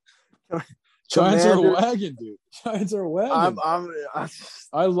 Giants are a Commanders. wagon, dude. Giants are a wagon.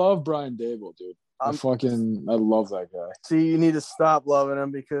 I love Brian Dable, dude. I love that guy. See, you need to stop loving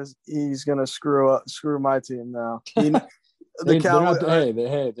him because he's gonna screw my team now. They're not there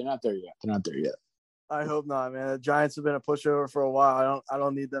yet. They're not there yet. I hope not, man. The Giants have been a pushover for a while. I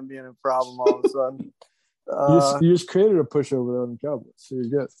don't need them being a problem all of a sudden. You just created a pushover there on the Cowboys, so you're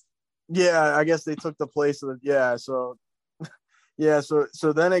good. Yeah, I guess they took the place of the So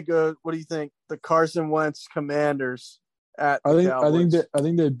then it goes. What do you think? The Carson Wentz Commanders at the Cowboys. I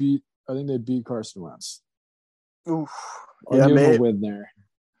think they beat Carson Wentz. Oof. I'll give them a win there.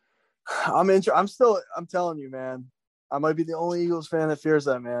 I'm telling you, man. I might be the only Eagles fan that fears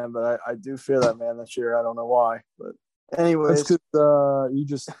that man, but I do fear that man this year. I don't know why, but anyways,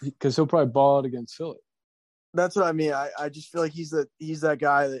 because he'll probably ball out against Philly. That's what I mean. I just feel like he's that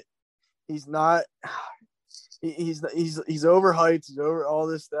guy that he's not. He's overhyped. He's over all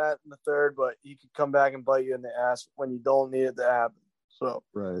this, that, and the third, but he could come back and bite you in the ass when you don't need it to happen. So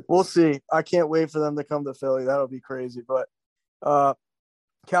right. We'll see. I can't wait for them to come to Philly. That'll be crazy. But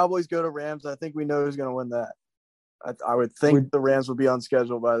Cowboys go to Rams. I think we know who's going to win that. I would think the Rams will be on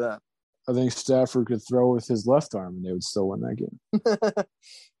schedule by then. I think Stafford could throw with his left arm and they would still win that game.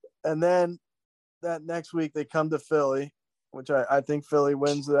 And then that next week they come to Philly, which I think Philly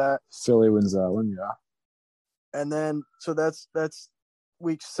wins that. Philly wins that one, yeah. And then so that's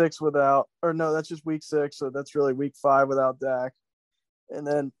week 6 without – or no, that's just week 6. So that's really week 5 without Dak. And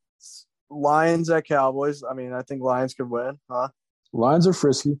then Lions at Cowboys. I mean, I think Lions could win, huh? Lions are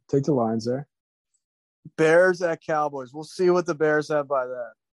frisky. Take the Lions there. Bears at Cowboys. We'll see what the Bears have by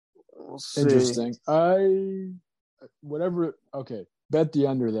then. We'll see. Interesting. Okay, bet the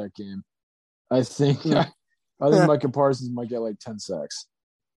under that game. I think Micah Parsons might get like 10 sacks.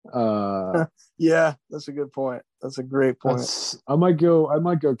 Yeah, that's a good point. That's a great point. I might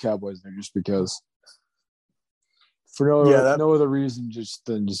go Cowboys there just because. For no other reason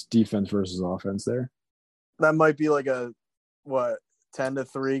than defense versus offense there. That might be like a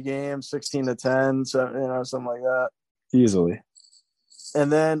 10-3 game, 16-10, so something like that. Easily. And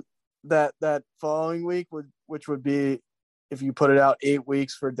then that following week which would be if you put it out 8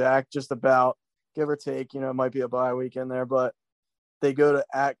 weeks for Dak, just about give or take, it might be a bye week in there, but they go to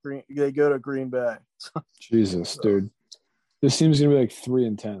Green Bay. Jesus, dude. This team's gonna be like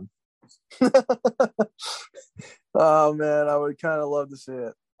 3-10. Oh man, I would kind of love to see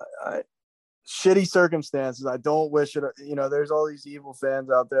it. Shitty circumstances. I don't wish it. There's all these evil fans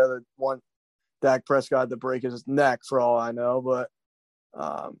out there that want Dak Prescott to break his neck for all I know. But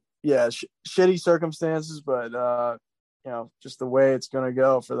shitty circumstances. But just the way it's gonna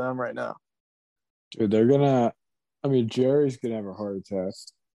go for them right now. Dude, Jerry's gonna have a heart attack.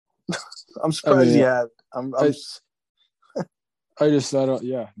 I'm surprised he had.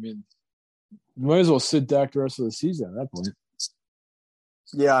 Might as well sit Dak the rest of the season at that point.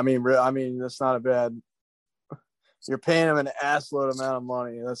 Yeah, I mean, that's not a bad. You're paying him an assload amount of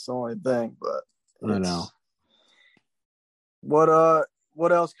money. That's the only thing. But I know. What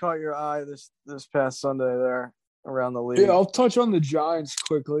else caught your eye this past Sunday there around the league? Yeah, I'll touch on the Giants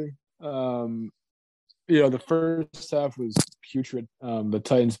quickly. The first half was putrid. The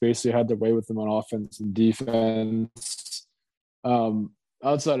Titans basically had their way with them on offense and defense.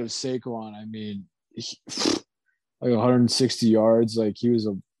 Outside of Saquon, like 160 yards, like he was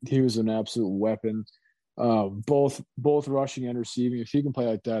an absolute weapon. Both rushing and receiving. If he can play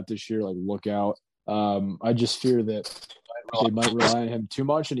like that this year, like look out. I just fear that they might rely on him too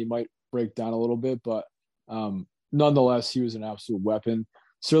much and he might break down a little bit, but nonetheless, he was an absolute weapon.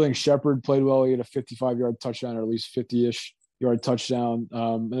 Sterling Shepard played well. He had a 55-yard touchdown or at least 50-ish yard touchdown.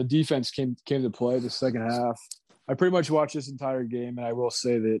 And the defense came to play the second half. I pretty much watched this entire game, and I will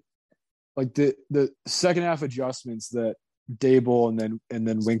say that like the second half adjustments that Dable and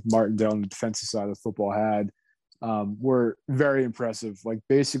then Wink Martindale on the defensive side of the football had were very impressive. Like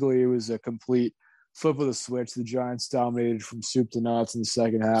basically it was a complete flip of the switch. The Giants dominated from soup to nuts in the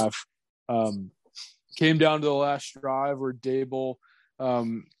second half. Came down to the last drive where Dable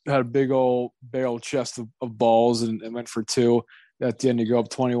had a big old chest of balls and went for 2 at the end to go up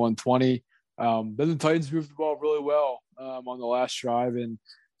 21-20. Then the Titans moved the ball really well on the last drive and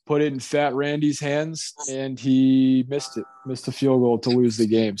put it in Fat Randy's hands, and he missed the field goal to lose the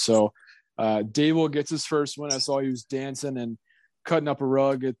game. So Dable gets his first win. I saw he was dancing, and cutting up a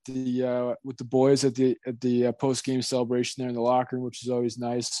rug at the with the boys at the post game celebration there in the locker room, which is always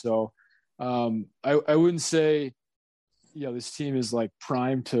nice. So I wouldn't say this team is like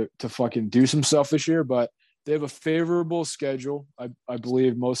primed to fucking do some stuff this year, but they have a favorable schedule. I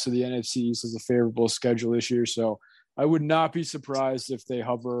believe most of the NFC East has a favorable schedule this year, so I would not be surprised if they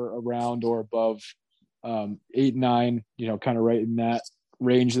hover around or above 8-9, kind of right in that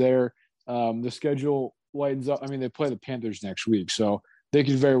range there. The schedule lightens up. I mean, they play the Panthers next week, so they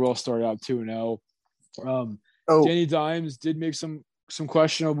could very well start out 2-0. Danny Dimes did make some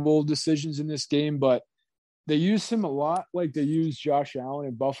questionable decisions in this game, but they used him a lot like they used Josh Allen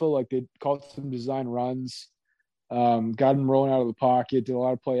in Buffalo. Like they called some design runs, got him rolling out of the pocket, did a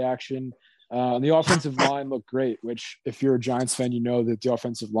lot of play action. And the offensive line looked great, which if you're a Giants fan, you know that the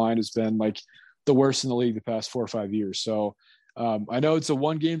offensive line has been like the worst in the league the past 4 or 5 years. So I know it's a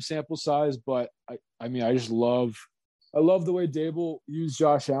 1-game sample size, but I mean, I love the way Dable used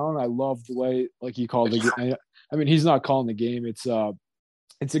Josh Allen. I love the way like he called the game. I mean, he's not calling the game. It's a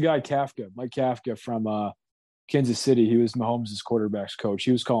guy Mike Kafka from Kansas City. He was Mahomes' quarterback's coach.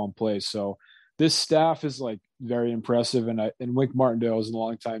 He was calling plays. So this staff is like very impressive. And Wink Martindale is a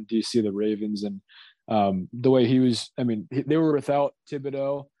longtime DC of the Ravens. And the way he was, I mean, they were without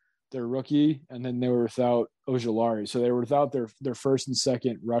Thibodeau, their rookie, and then they were without Ojulari. So they were without their first and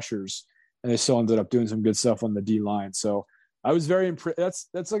second rushers, and they still ended up doing some good stuff on the D line. So I was very impressed.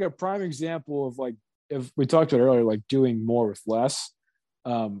 That's like a prime example of like, if we talked about earlier, like doing more with less.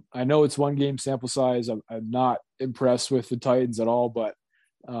 I know it's 1-game sample size. I'm not impressed with the Titans at all, but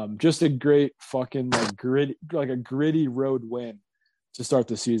just a great fucking like gritty road win to start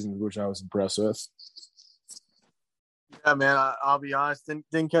the season, which I was impressed with. Yeah, man. I'll be honest.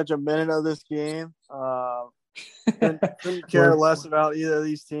 Didn't catch a minute of this game. Couldn't care less about either of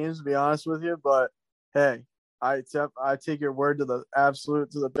these teams, to be honest with you. But hey, I take your word to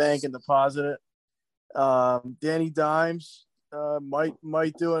the bank and deposit it. Danny Dimes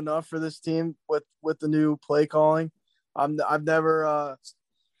might do enough for this team with the new play calling. I've never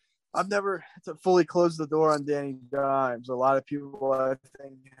fully closed the door on Danny Dimes. A lot of people I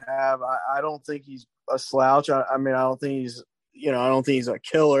think have. I don't think he's a slouch. I mean, I don't think he's a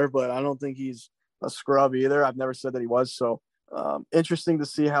killer, but I don't think he's a scrub either. I've never said that he was. So interesting to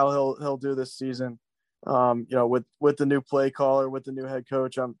see how he'll do this season. With the new play caller, with the new head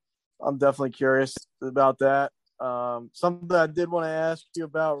coach. I'm definitely curious about that. Something I did want to ask you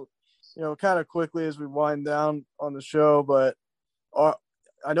about, kind of quickly as we wind down on the show, but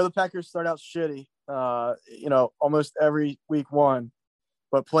I know the Packers start out shitty, almost every week 1,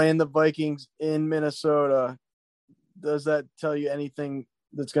 but playing the Vikings in Minnesota, does that tell you anything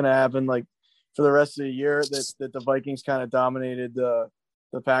that's going to happen like for the rest of the year that the Vikings kind of dominated the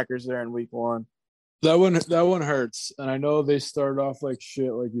Packers there in week 1? That one hurts, and I know they started off like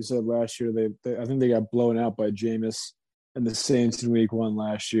shit, like you said last year. I think they got blown out by Jameis and the Saints in week 1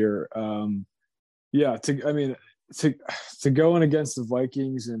 last year. To go in against the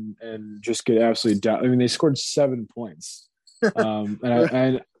Vikings and just get absolutely down. I mean, they scored 7 points, and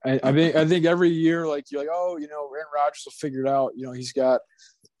I think every year, like you're like, oh, Aaron Rodgers will figure it out. He's got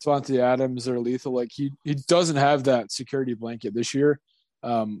Devontae Adams or lethal. Like he doesn't have that security blanket this year.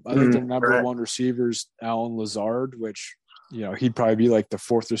 I think their number one receiver's Alan Lazard, which, he'd probably be like the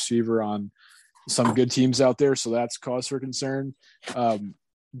 4th receiver on some good teams out there. So that's cause for concern.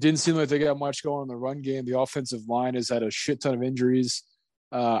 Didn't seem like they got much going on the run game. The offensive line has had a shit ton of injuries.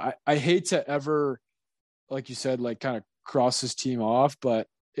 I hate to ever, like you said, like kind of cross this team off, but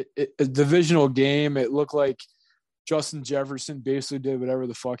a divisional game, it looked like Justin Jefferson basically did whatever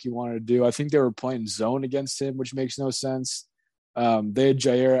the fuck he wanted to do. I think they were playing zone against him, which makes no sense. They had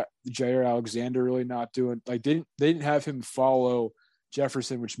Jair Alexander really not doing, like they didn't have him follow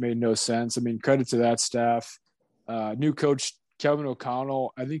Jefferson, which made no sense. I mean, credit to that staff. New coach Kevin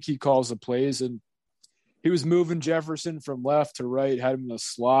O'Connell, I think he calls the plays, and he was moving Jefferson from left to right, had him in the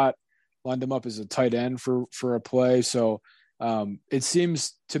slot, lined him up as a tight end for a play. So it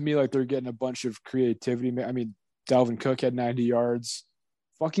seems to me like they're getting a bunch of creativity. I mean, Dalvin Cook had 90 yards.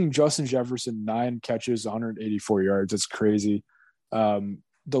 Fucking Justin Jefferson, 9 catches, 184 yards. That's crazy.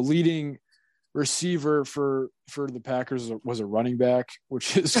 The leading receiver for the Packers was a running back,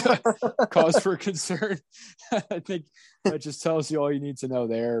 which is cause for concern. I think that just tells you all you need to know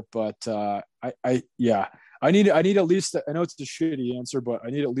there. But I need at least, I know it's a shitty answer, but I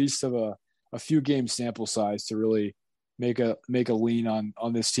need at least of a few game sample size to really make a lean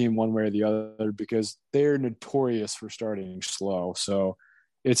on this team one way or the other, because they're notorious for starting slow. So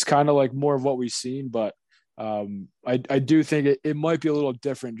it's kind of like more of what we've seen, but I do think it might be a little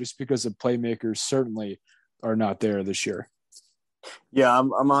different just because the playmakers certainly are not there this year. Yeah, I'm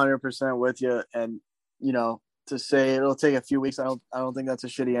 100% with you. And to say it'll take a few weeks, I don't think that's a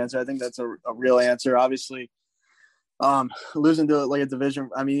shitty answer. I think that's a real answer. Obviously, losing to like a division.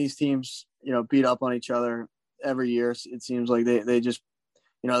 I mean, these teams, beat up on each other every year. It seems like they just,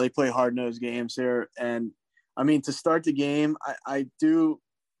 they play hard nosed games here. And I mean, to start the game, I do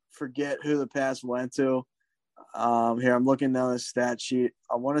forget who the pass went to. Here I'm looking down the stat sheet.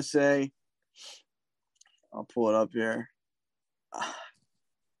 I want to say, I'll pull it up here. For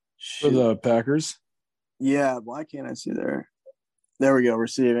Shoot. the Packers. Yeah, why can't I see there? There we go.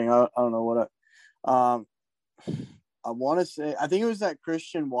 Receiving. I don't know what. I want to say. I think it was that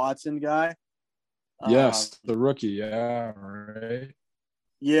Christian Watson guy. Yes, the rookie. Yeah, right.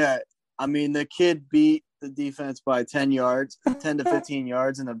 Yeah, I mean the kid beat the defense by 10 yards, 10 to 15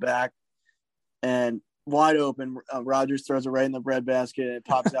 yards in the back, and wide open. Rodgers throws it right in the breadbasket, and it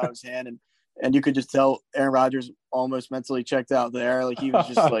pops out of his hand, and you could just tell Aaron Rodgers almost mentally checked out there. Like he was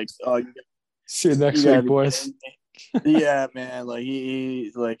just like, "Oh, see you next you week, boys." Yeah, man. Like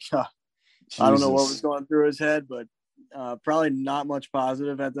he like I don't know what was going through his head, but probably not much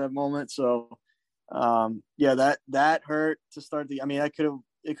positive at that moment. So yeah, that hurt to start the. I mean, it could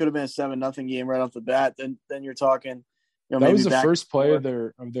have been a 7-0 game right off the bat. Then you're talking, that maybe was the back first play of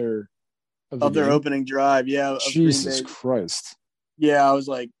their game? opening drive. Yeah, of Green Jesus Bay. Christ. Yeah, I was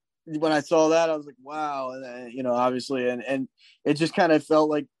like, when I saw that, I was like, wow. And then, obviously, and it just kind of felt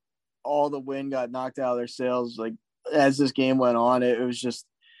like all the wind got knocked out of their sails. Like as this game went on, it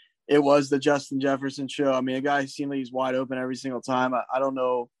was the Justin Jefferson show. I mean, a guy seemed like he's wide open every single time. I don't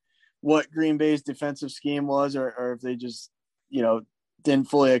know what Green Bay's defensive scheme was, or if they just, didn't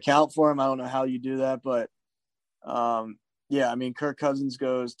fully account for him. I don't know how you do that, but yeah, I mean, Kirk Cousins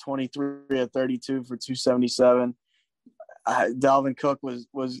goes 23 of 32 for 277. Dalvin Cook was,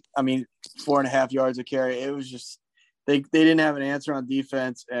 I mean, 4.5 yards a carry. It was just, they didn't have an answer on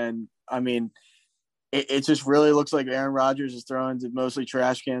defense. And I mean, it just really looks like Aaron Rodgers is throwing mostly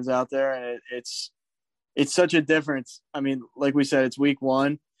trash cans out there. And it's such a difference. I mean, like we said, it's week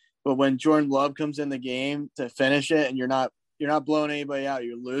 1, but when Jordan Love comes in the game to finish it and you're not blowing anybody out,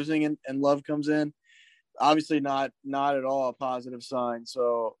 you're losing and Love comes in, obviously not at all a positive sign.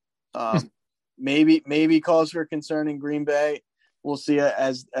 So maybe cause for concern in Green Bay. We'll see it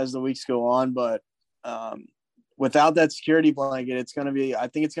as the weeks go on, but without that security blanket, I think it's going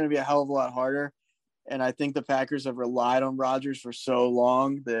to be a hell of a lot harder. And I think the Packers have relied on Rodgers for so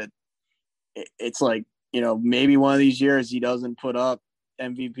long that it's like, maybe one of these years he doesn't put up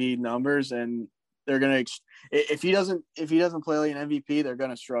MVP numbers, and they're going to, if he doesn't play like an MVP, they're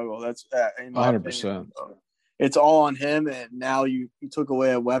going to struggle. That's in my 100%. opinion. It's all on him. And now you took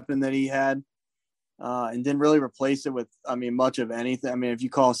away a weapon that he had and didn't really replace it with, I mean, much of anything. I mean, if you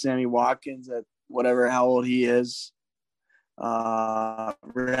call Sammy Watkins at how old he is,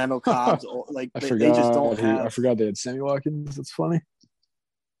 Randall Cobb's like they just don't have. I forgot they had Sammy Watkins. That's funny.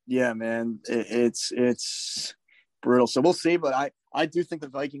 Yeah, man, it's brutal. So we'll see, but I do think the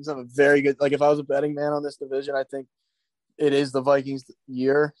Vikings have a very good. Like if I was a betting man on this division, I think it is the Vikings'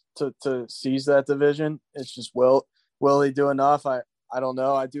 year to seize that division. It's just will they do enough? I don't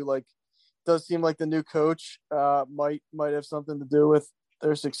know. I do like. It does seem like the new coach might have something to do with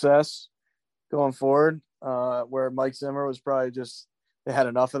their success going forward. Where Mike Zimmer was probably just they had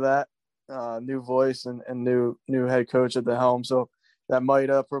enough of that new voice and new head coach at the helm. So that might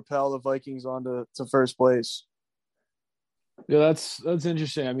propel the Vikings on to first place. Yeah, that's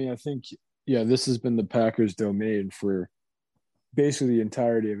interesting. I mean, I think this has been the Packers' domain for basically the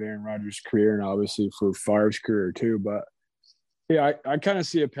entirety of Aaron Rodgers' career, and obviously for Favre's career too. But yeah, I kind of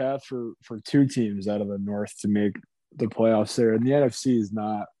see a path for two teams out of the North to make the playoffs there, and the NFC is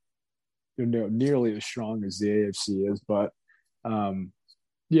not nearly as strong as the AFC is. But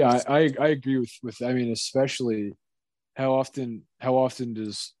yeah, I agree with. I mean, especially how often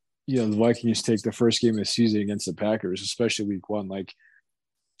does the Vikings take the first game of the season against the Packers, especially week 1? Like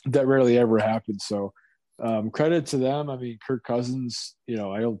that rarely ever happens. So credit to them. I mean, Kirk Cousins, I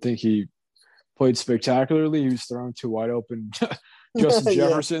don't think he played spectacularly. He was throwing too wide open Justin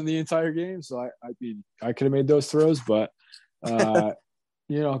Jefferson the entire game. So I mean, I could have made those throws, but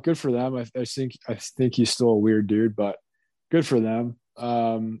good for them. I think he's still a weird dude, but good for them.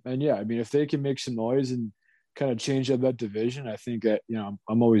 And yeah, I mean, if they can make some noise and kind of change up that division, I think that,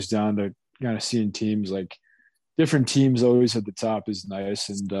 I'm always down to kind of seeing teams like different teams always at the top is nice,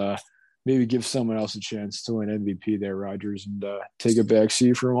 and maybe give someone else a chance to win MVP there, Rodgers, and take a back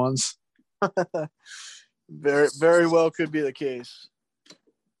seat for once. Very, very well could be the case.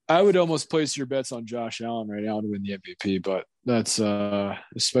 I would almost place your bets on Josh Allen right now to win the MVP, but that's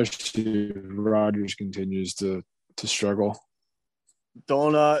especially if Rodgers continues to struggle.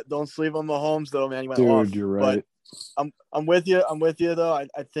 don't sleep on Mahomes though, man. He went off. Dude, you're right. But I'm with you. I'm with you though.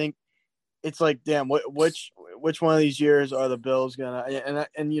 I think it's like, damn, which one of these years are the Bills gonna?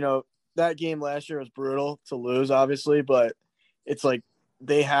 And that game last year was brutal to lose, obviously, but it's like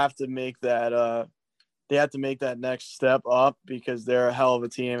they have to make that next step up because they're a hell of a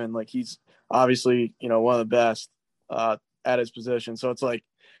team, and like he's obviously one of the best at his position. So it's like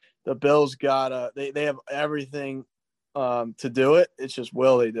the Bills they have everything to do it. It's just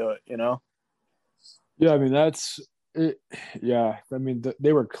will they do it? Yeah, I mean that's it. Yeah, I mean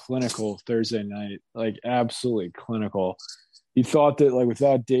they were clinical Thursday night, like absolutely clinical. You thought that like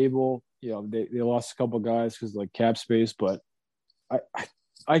without Dable, they lost a couple guys because like cap space, but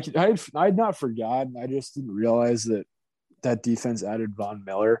I'd not forgotten. I just didn't realize that defense added Von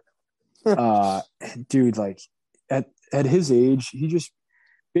Miller. Dude, like at his age, he just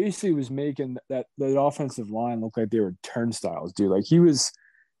basically was making that offensive line look like they were turnstiles, dude. Like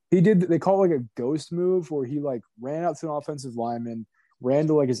they call it like a ghost move where he like ran out to an offensive lineman, ran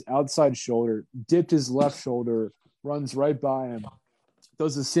to like his outside shoulder, dipped his left shoulder, runs right by him,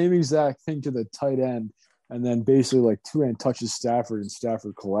 does the same exact thing to the tight end, and then basically like two-hand touches Stafford and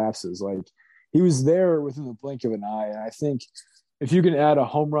Stafford collapses. Like he was there within the blink of an eye. And I think if you can add a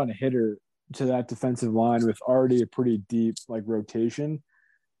home run hitter to that defensive line with already a pretty deep like rotation,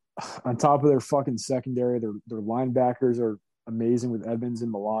 on top of their fucking secondary, their linebackers are amazing with Evans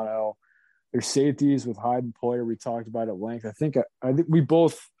and Milano. Their safeties with Hyde and Poyer, we talked about at length. I think we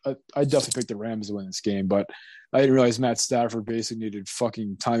both. I definitely picked the Rams to win this game, but I didn't realize Matt Stafford basically needed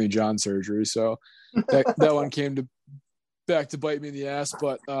fucking Tommy John surgery. So that one came back to bite me in the ass.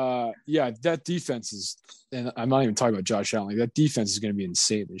 But yeah, that defense is, and I'm not even talking about Josh Allen. Like, that defense is going to be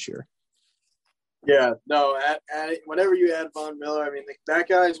insane this year. Yeah, no. Whenever you add Von Miller, I mean that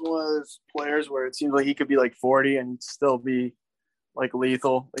guy's one of those players where it seems like he could be like 40 and still be like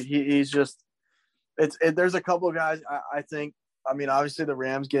lethal. Like he's just there's a couple of guys I think. I mean, obviously the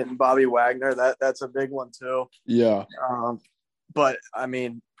Rams getting Bobby Wagner, that's a big one too. Yeah. But I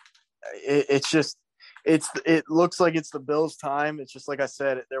mean, it looks like it's the Bills' time. It's just like I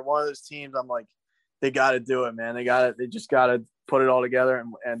said, they're one of those teams. I'm like, they got to do it, man. They just got to put it all together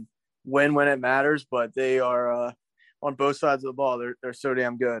and win when it matters. But they are on both sides of the ball. They're so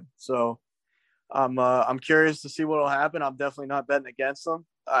damn good. So I'm curious to see what will happen. I'm definitely not betting against them.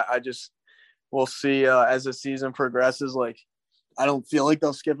 We'll see as the season progresses. Like, I don't feel like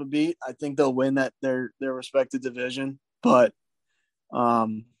they'll skip a beat. I think they'll win their respective division. But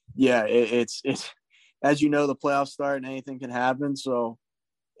yeah, it's as you know, the playoffs start and anything can happen. So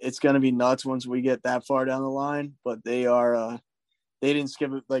it's going to be nuts once we get that far down the line. But they didn't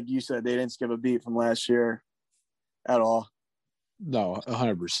skip it, like you said, they didn't skip a beat from last year at all. No,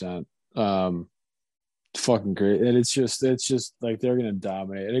 100%. Fucking great. And it's just like they're going to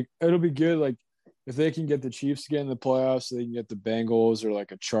dominate. It'll be good. Like if they can get the Chiefs again in the playoffs, so they can get the Bengals or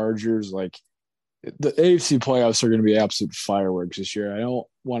like a Chargers. Like the AFC playoffs are going to be absolute fireworks this year. I don't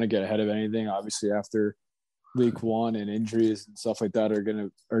want to get ahead of anything. Obviously, after week one and injuries and stuff like that are gonna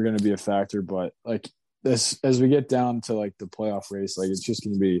be a factor. But like this, as we get down to like the playoff race, like it's just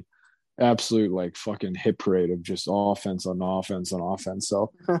going to be absolute like fucking hit parade of just offense on offense on offense.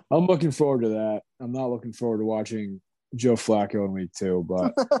 So I'm looking forward to that. I'm not looking forward to watching Joe Flacco in week 2.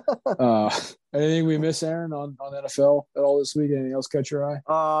 But anything we miss, Aaron, on NFL at all this week? Anything else catch your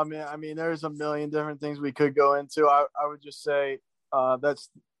eye? Man, I mean, there's a million different things we could go into. I would just say that's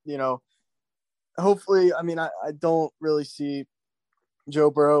hopefully. I mean, I don't really see Joe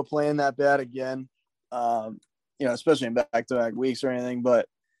Burrow playing that bad again. Especially in back-to-back weeks or anything, but.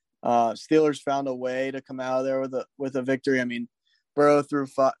 Steelers found a way to come out of there with a victory. I mean, Burrow threw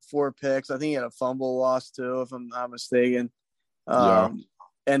 4 picks. I think he had a fumble loss too, if I'm not mistaken. And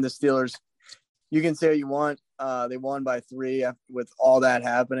the Steelers, you can say what you want. They won by 3 with all that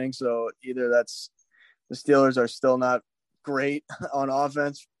happening. So either that's the Steelers are still not great on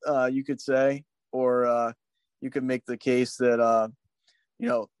offense, you could say, or you could make the case that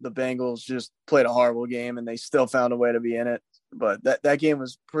the Bengals just played a horrible game and they still found a way to be in it. But that game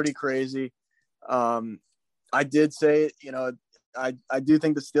was pretty crazy. I did say, I do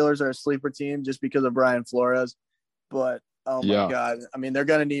think the Steelers are a sleeper team just because of Brian Flores. But, oh, my God. I mean, they're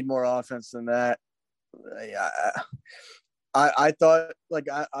going to need more offense than that. I thought, like,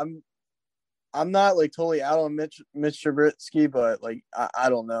 I'm not, like, totally out on Mitch Trubisky, but, like, I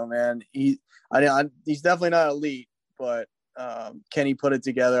don't know, man. He's definitely not elite, but can he put it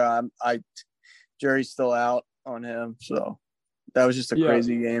together? Jury's still out on him, so. That was just a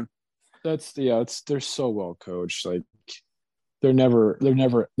crazy game. They're so well coached. Like they never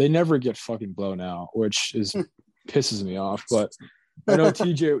get fucking blown out, which is pisses me off. But I know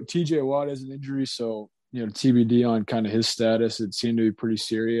TJ Watt has an injury, so TBD on kind of his status. It seemed to be pretty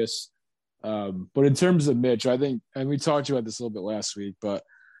serious. But in terms of Mitch, I think, and we talked about this a little bit last week, but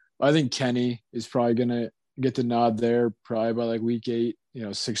I think Kenny is probably gonna get the nod there, probably by like week 8,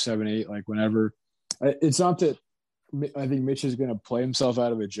 6, 7, 8, like whenever. It's not that I think Mitch is gonna play himself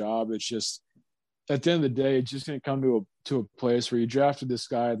out of a job. It's just at the end of the day, it's just gonna come to a place where you drafted this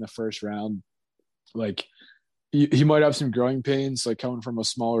guy in the first round, like. He might have some growing pains, like coming from a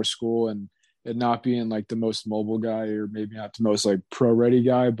smaller school and not being like the most mobile guy or maybe not the most like pro ready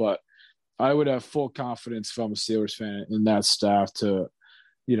guy. But I would have full confidence if I'm a Steelers fan in that staff to,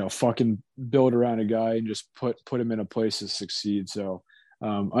 fucking build around a guy and just put him in a place to succeed. So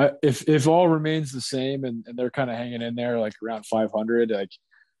if all remains the same and they're kind of hanging in there like around 500, like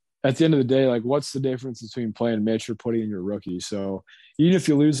at the end of the day, like what's the difference between playing Mitch or putting in your rookie? So even if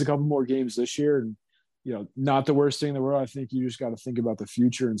you lose a couple more games this year and not the worst thing in the world. I think you just got to think about the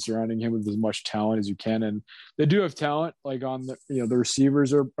future and surrounding him with as much talent as you can. And they do have talent, like on the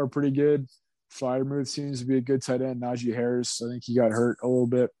receivers are pretty good. Freiermuth seems to be a good tight end. Najee Harris, I think he got hurt a little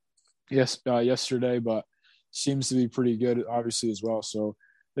bit yesterday, but seems to be pretty good, obviously, as well. So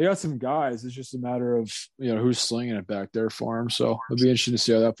they got some guys. It's just a matter of, who's slinging it back there for him. So it'll be interesting to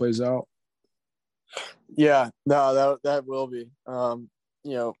see how that plays out. Yeah, no, that will be.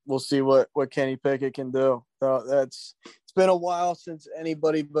 We'll see what Kenny Pickett can do. So it's been a while since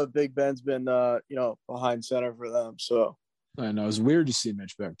anybody but Big Ben's been behind center for them. So I know it's weird to see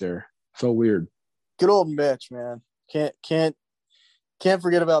Mitch back there. Felt weird. Good old Mitch, man. Can't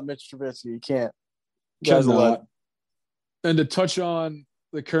forget about Mitch Trubisky. You can't. Guys not. And to touch on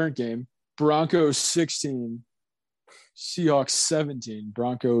the current game, Broncos 16, Seahawks 17.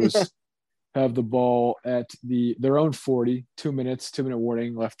 Broncos have the ball at their own 40, 2-minute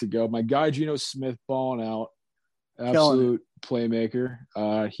warning left to go. My guy, Geno Smith, balling out. Absolute playmaker.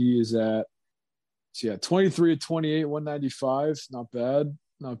 He is at 23 of 28, 195. Not bad.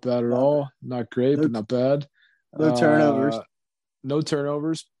 Not bad at all. Not great, but not bad. No turnovers. No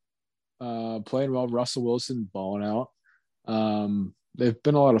turnovers. Playing well. Russell Wilson balling out. They've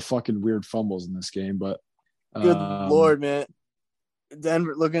been a lot of fucking weird fumbles in this game, but good Lord, man.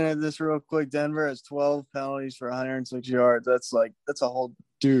 Denver, looking at this real quick, Denver has 12 penalties for 106 yards. That's a whole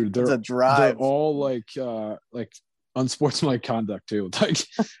dude. That's a drive. They're all like unsportsmanlike conduct too.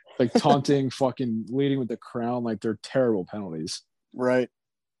 Like taunting, fucking leading with the crown. Like they're terrible penalties. Right.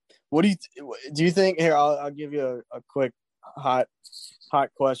 What do you think? Here, I'll give you a quick hot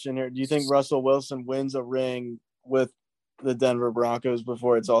question here. Do you think Russell Wilson wins a ring with the Denver Broncos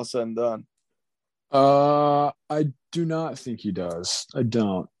before it's all said and done? I do not think he does. I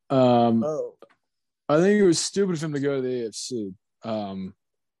don't. I think it was stupid for him to go to the AFC.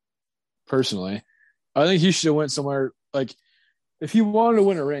 Personally, I think he should have went somewhere like if he wanted to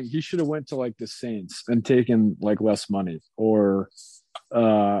win a ring, he should have went to like the Saints and taken like less money or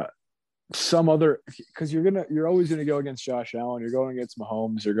some other because you're always gonna go against Josh Allen. You're going against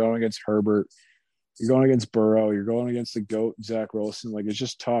Mahomes. You're going against Herbert. You're going against Burrow. You're going against the GOAT, Zach Wilson. Like, it's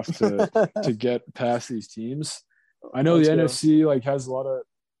just tough to get past these teams. I know the NFC, like, has a lot of,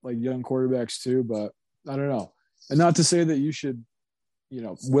 like, young quarterbacks too, but I don't know. And not to say that you should,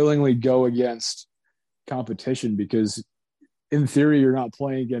 willingly go against competition because in theory, you're not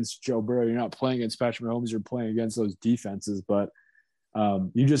playing against Joe Burrow. You're not playing against Patrick Mahomes. You're playing against those defenses. But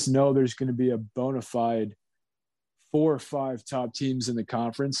you just know there's going to be a bona fide 4 or 5 top teams in the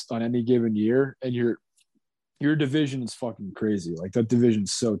conference on any given year, and your division is fucking crazy. Like that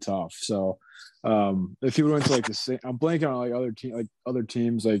division's so tough. So if you went to like I'm blanking on like other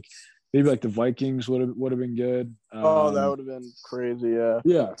teams, like maybe like the Vikings would have been good. That would have been crazy. Yeah.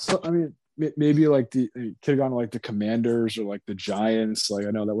 Yeah. So I mean, maybe like could have gone to like the Commanders or like the Giants. Like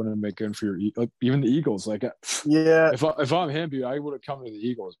I know that wouldn't make good for your like even the Eagles. Like yeah, if I'm him, dude, I would have come to the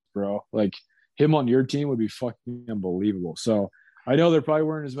Eagles, bro. Like. Him on your team would be fucking unbelievable. So I know there probably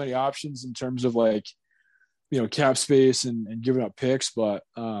weren't as many options in terms of like, cap space and giving up picks, but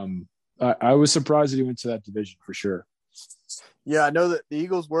I was surprised that he went to that division for sure. Yeah, I know that the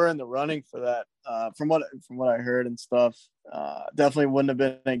Eagles were in the running for that. From what I heard and stuff, definitely wouldn't have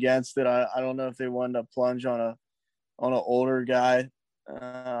been against it. I don't know if they wanted to plunge on an older guy,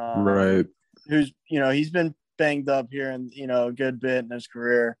 right? Who's he's been banged up here and a good bit in his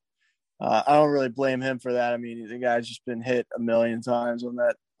career. I don't really blame him for that. I mean, the guy's just been hit a million times on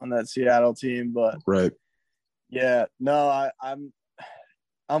that Seattle team, but right. Yeah, no,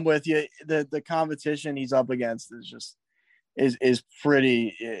 I'm with you. The competition he's up against is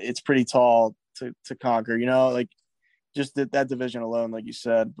pretty tall to conquer. Like just that division alone, like you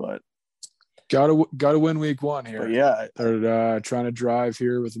said. But Gotta win week 1 here. But yeah, they're trying to drive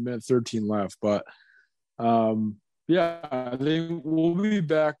here with a minute 13 left. But yeah, I think we'll be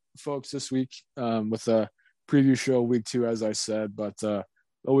back, folks, this week with a preview show week 2, as I said. But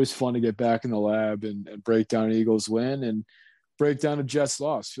always fun to get back in the lab and break down an Eagles win and break down a Jets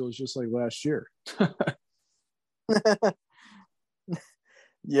loss. Feels just like last year.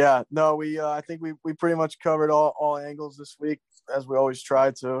 Yeah, no, I think we pretty much covered all angles this week, as we always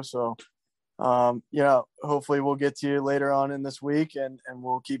try to. So, hopefully we'll get to you later on in this week, and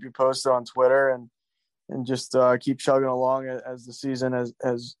we'll keep you posted on Twitter and just keep chugging along as the season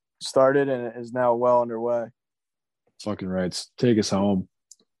has started and is now well underway. Fucking right. Take us home.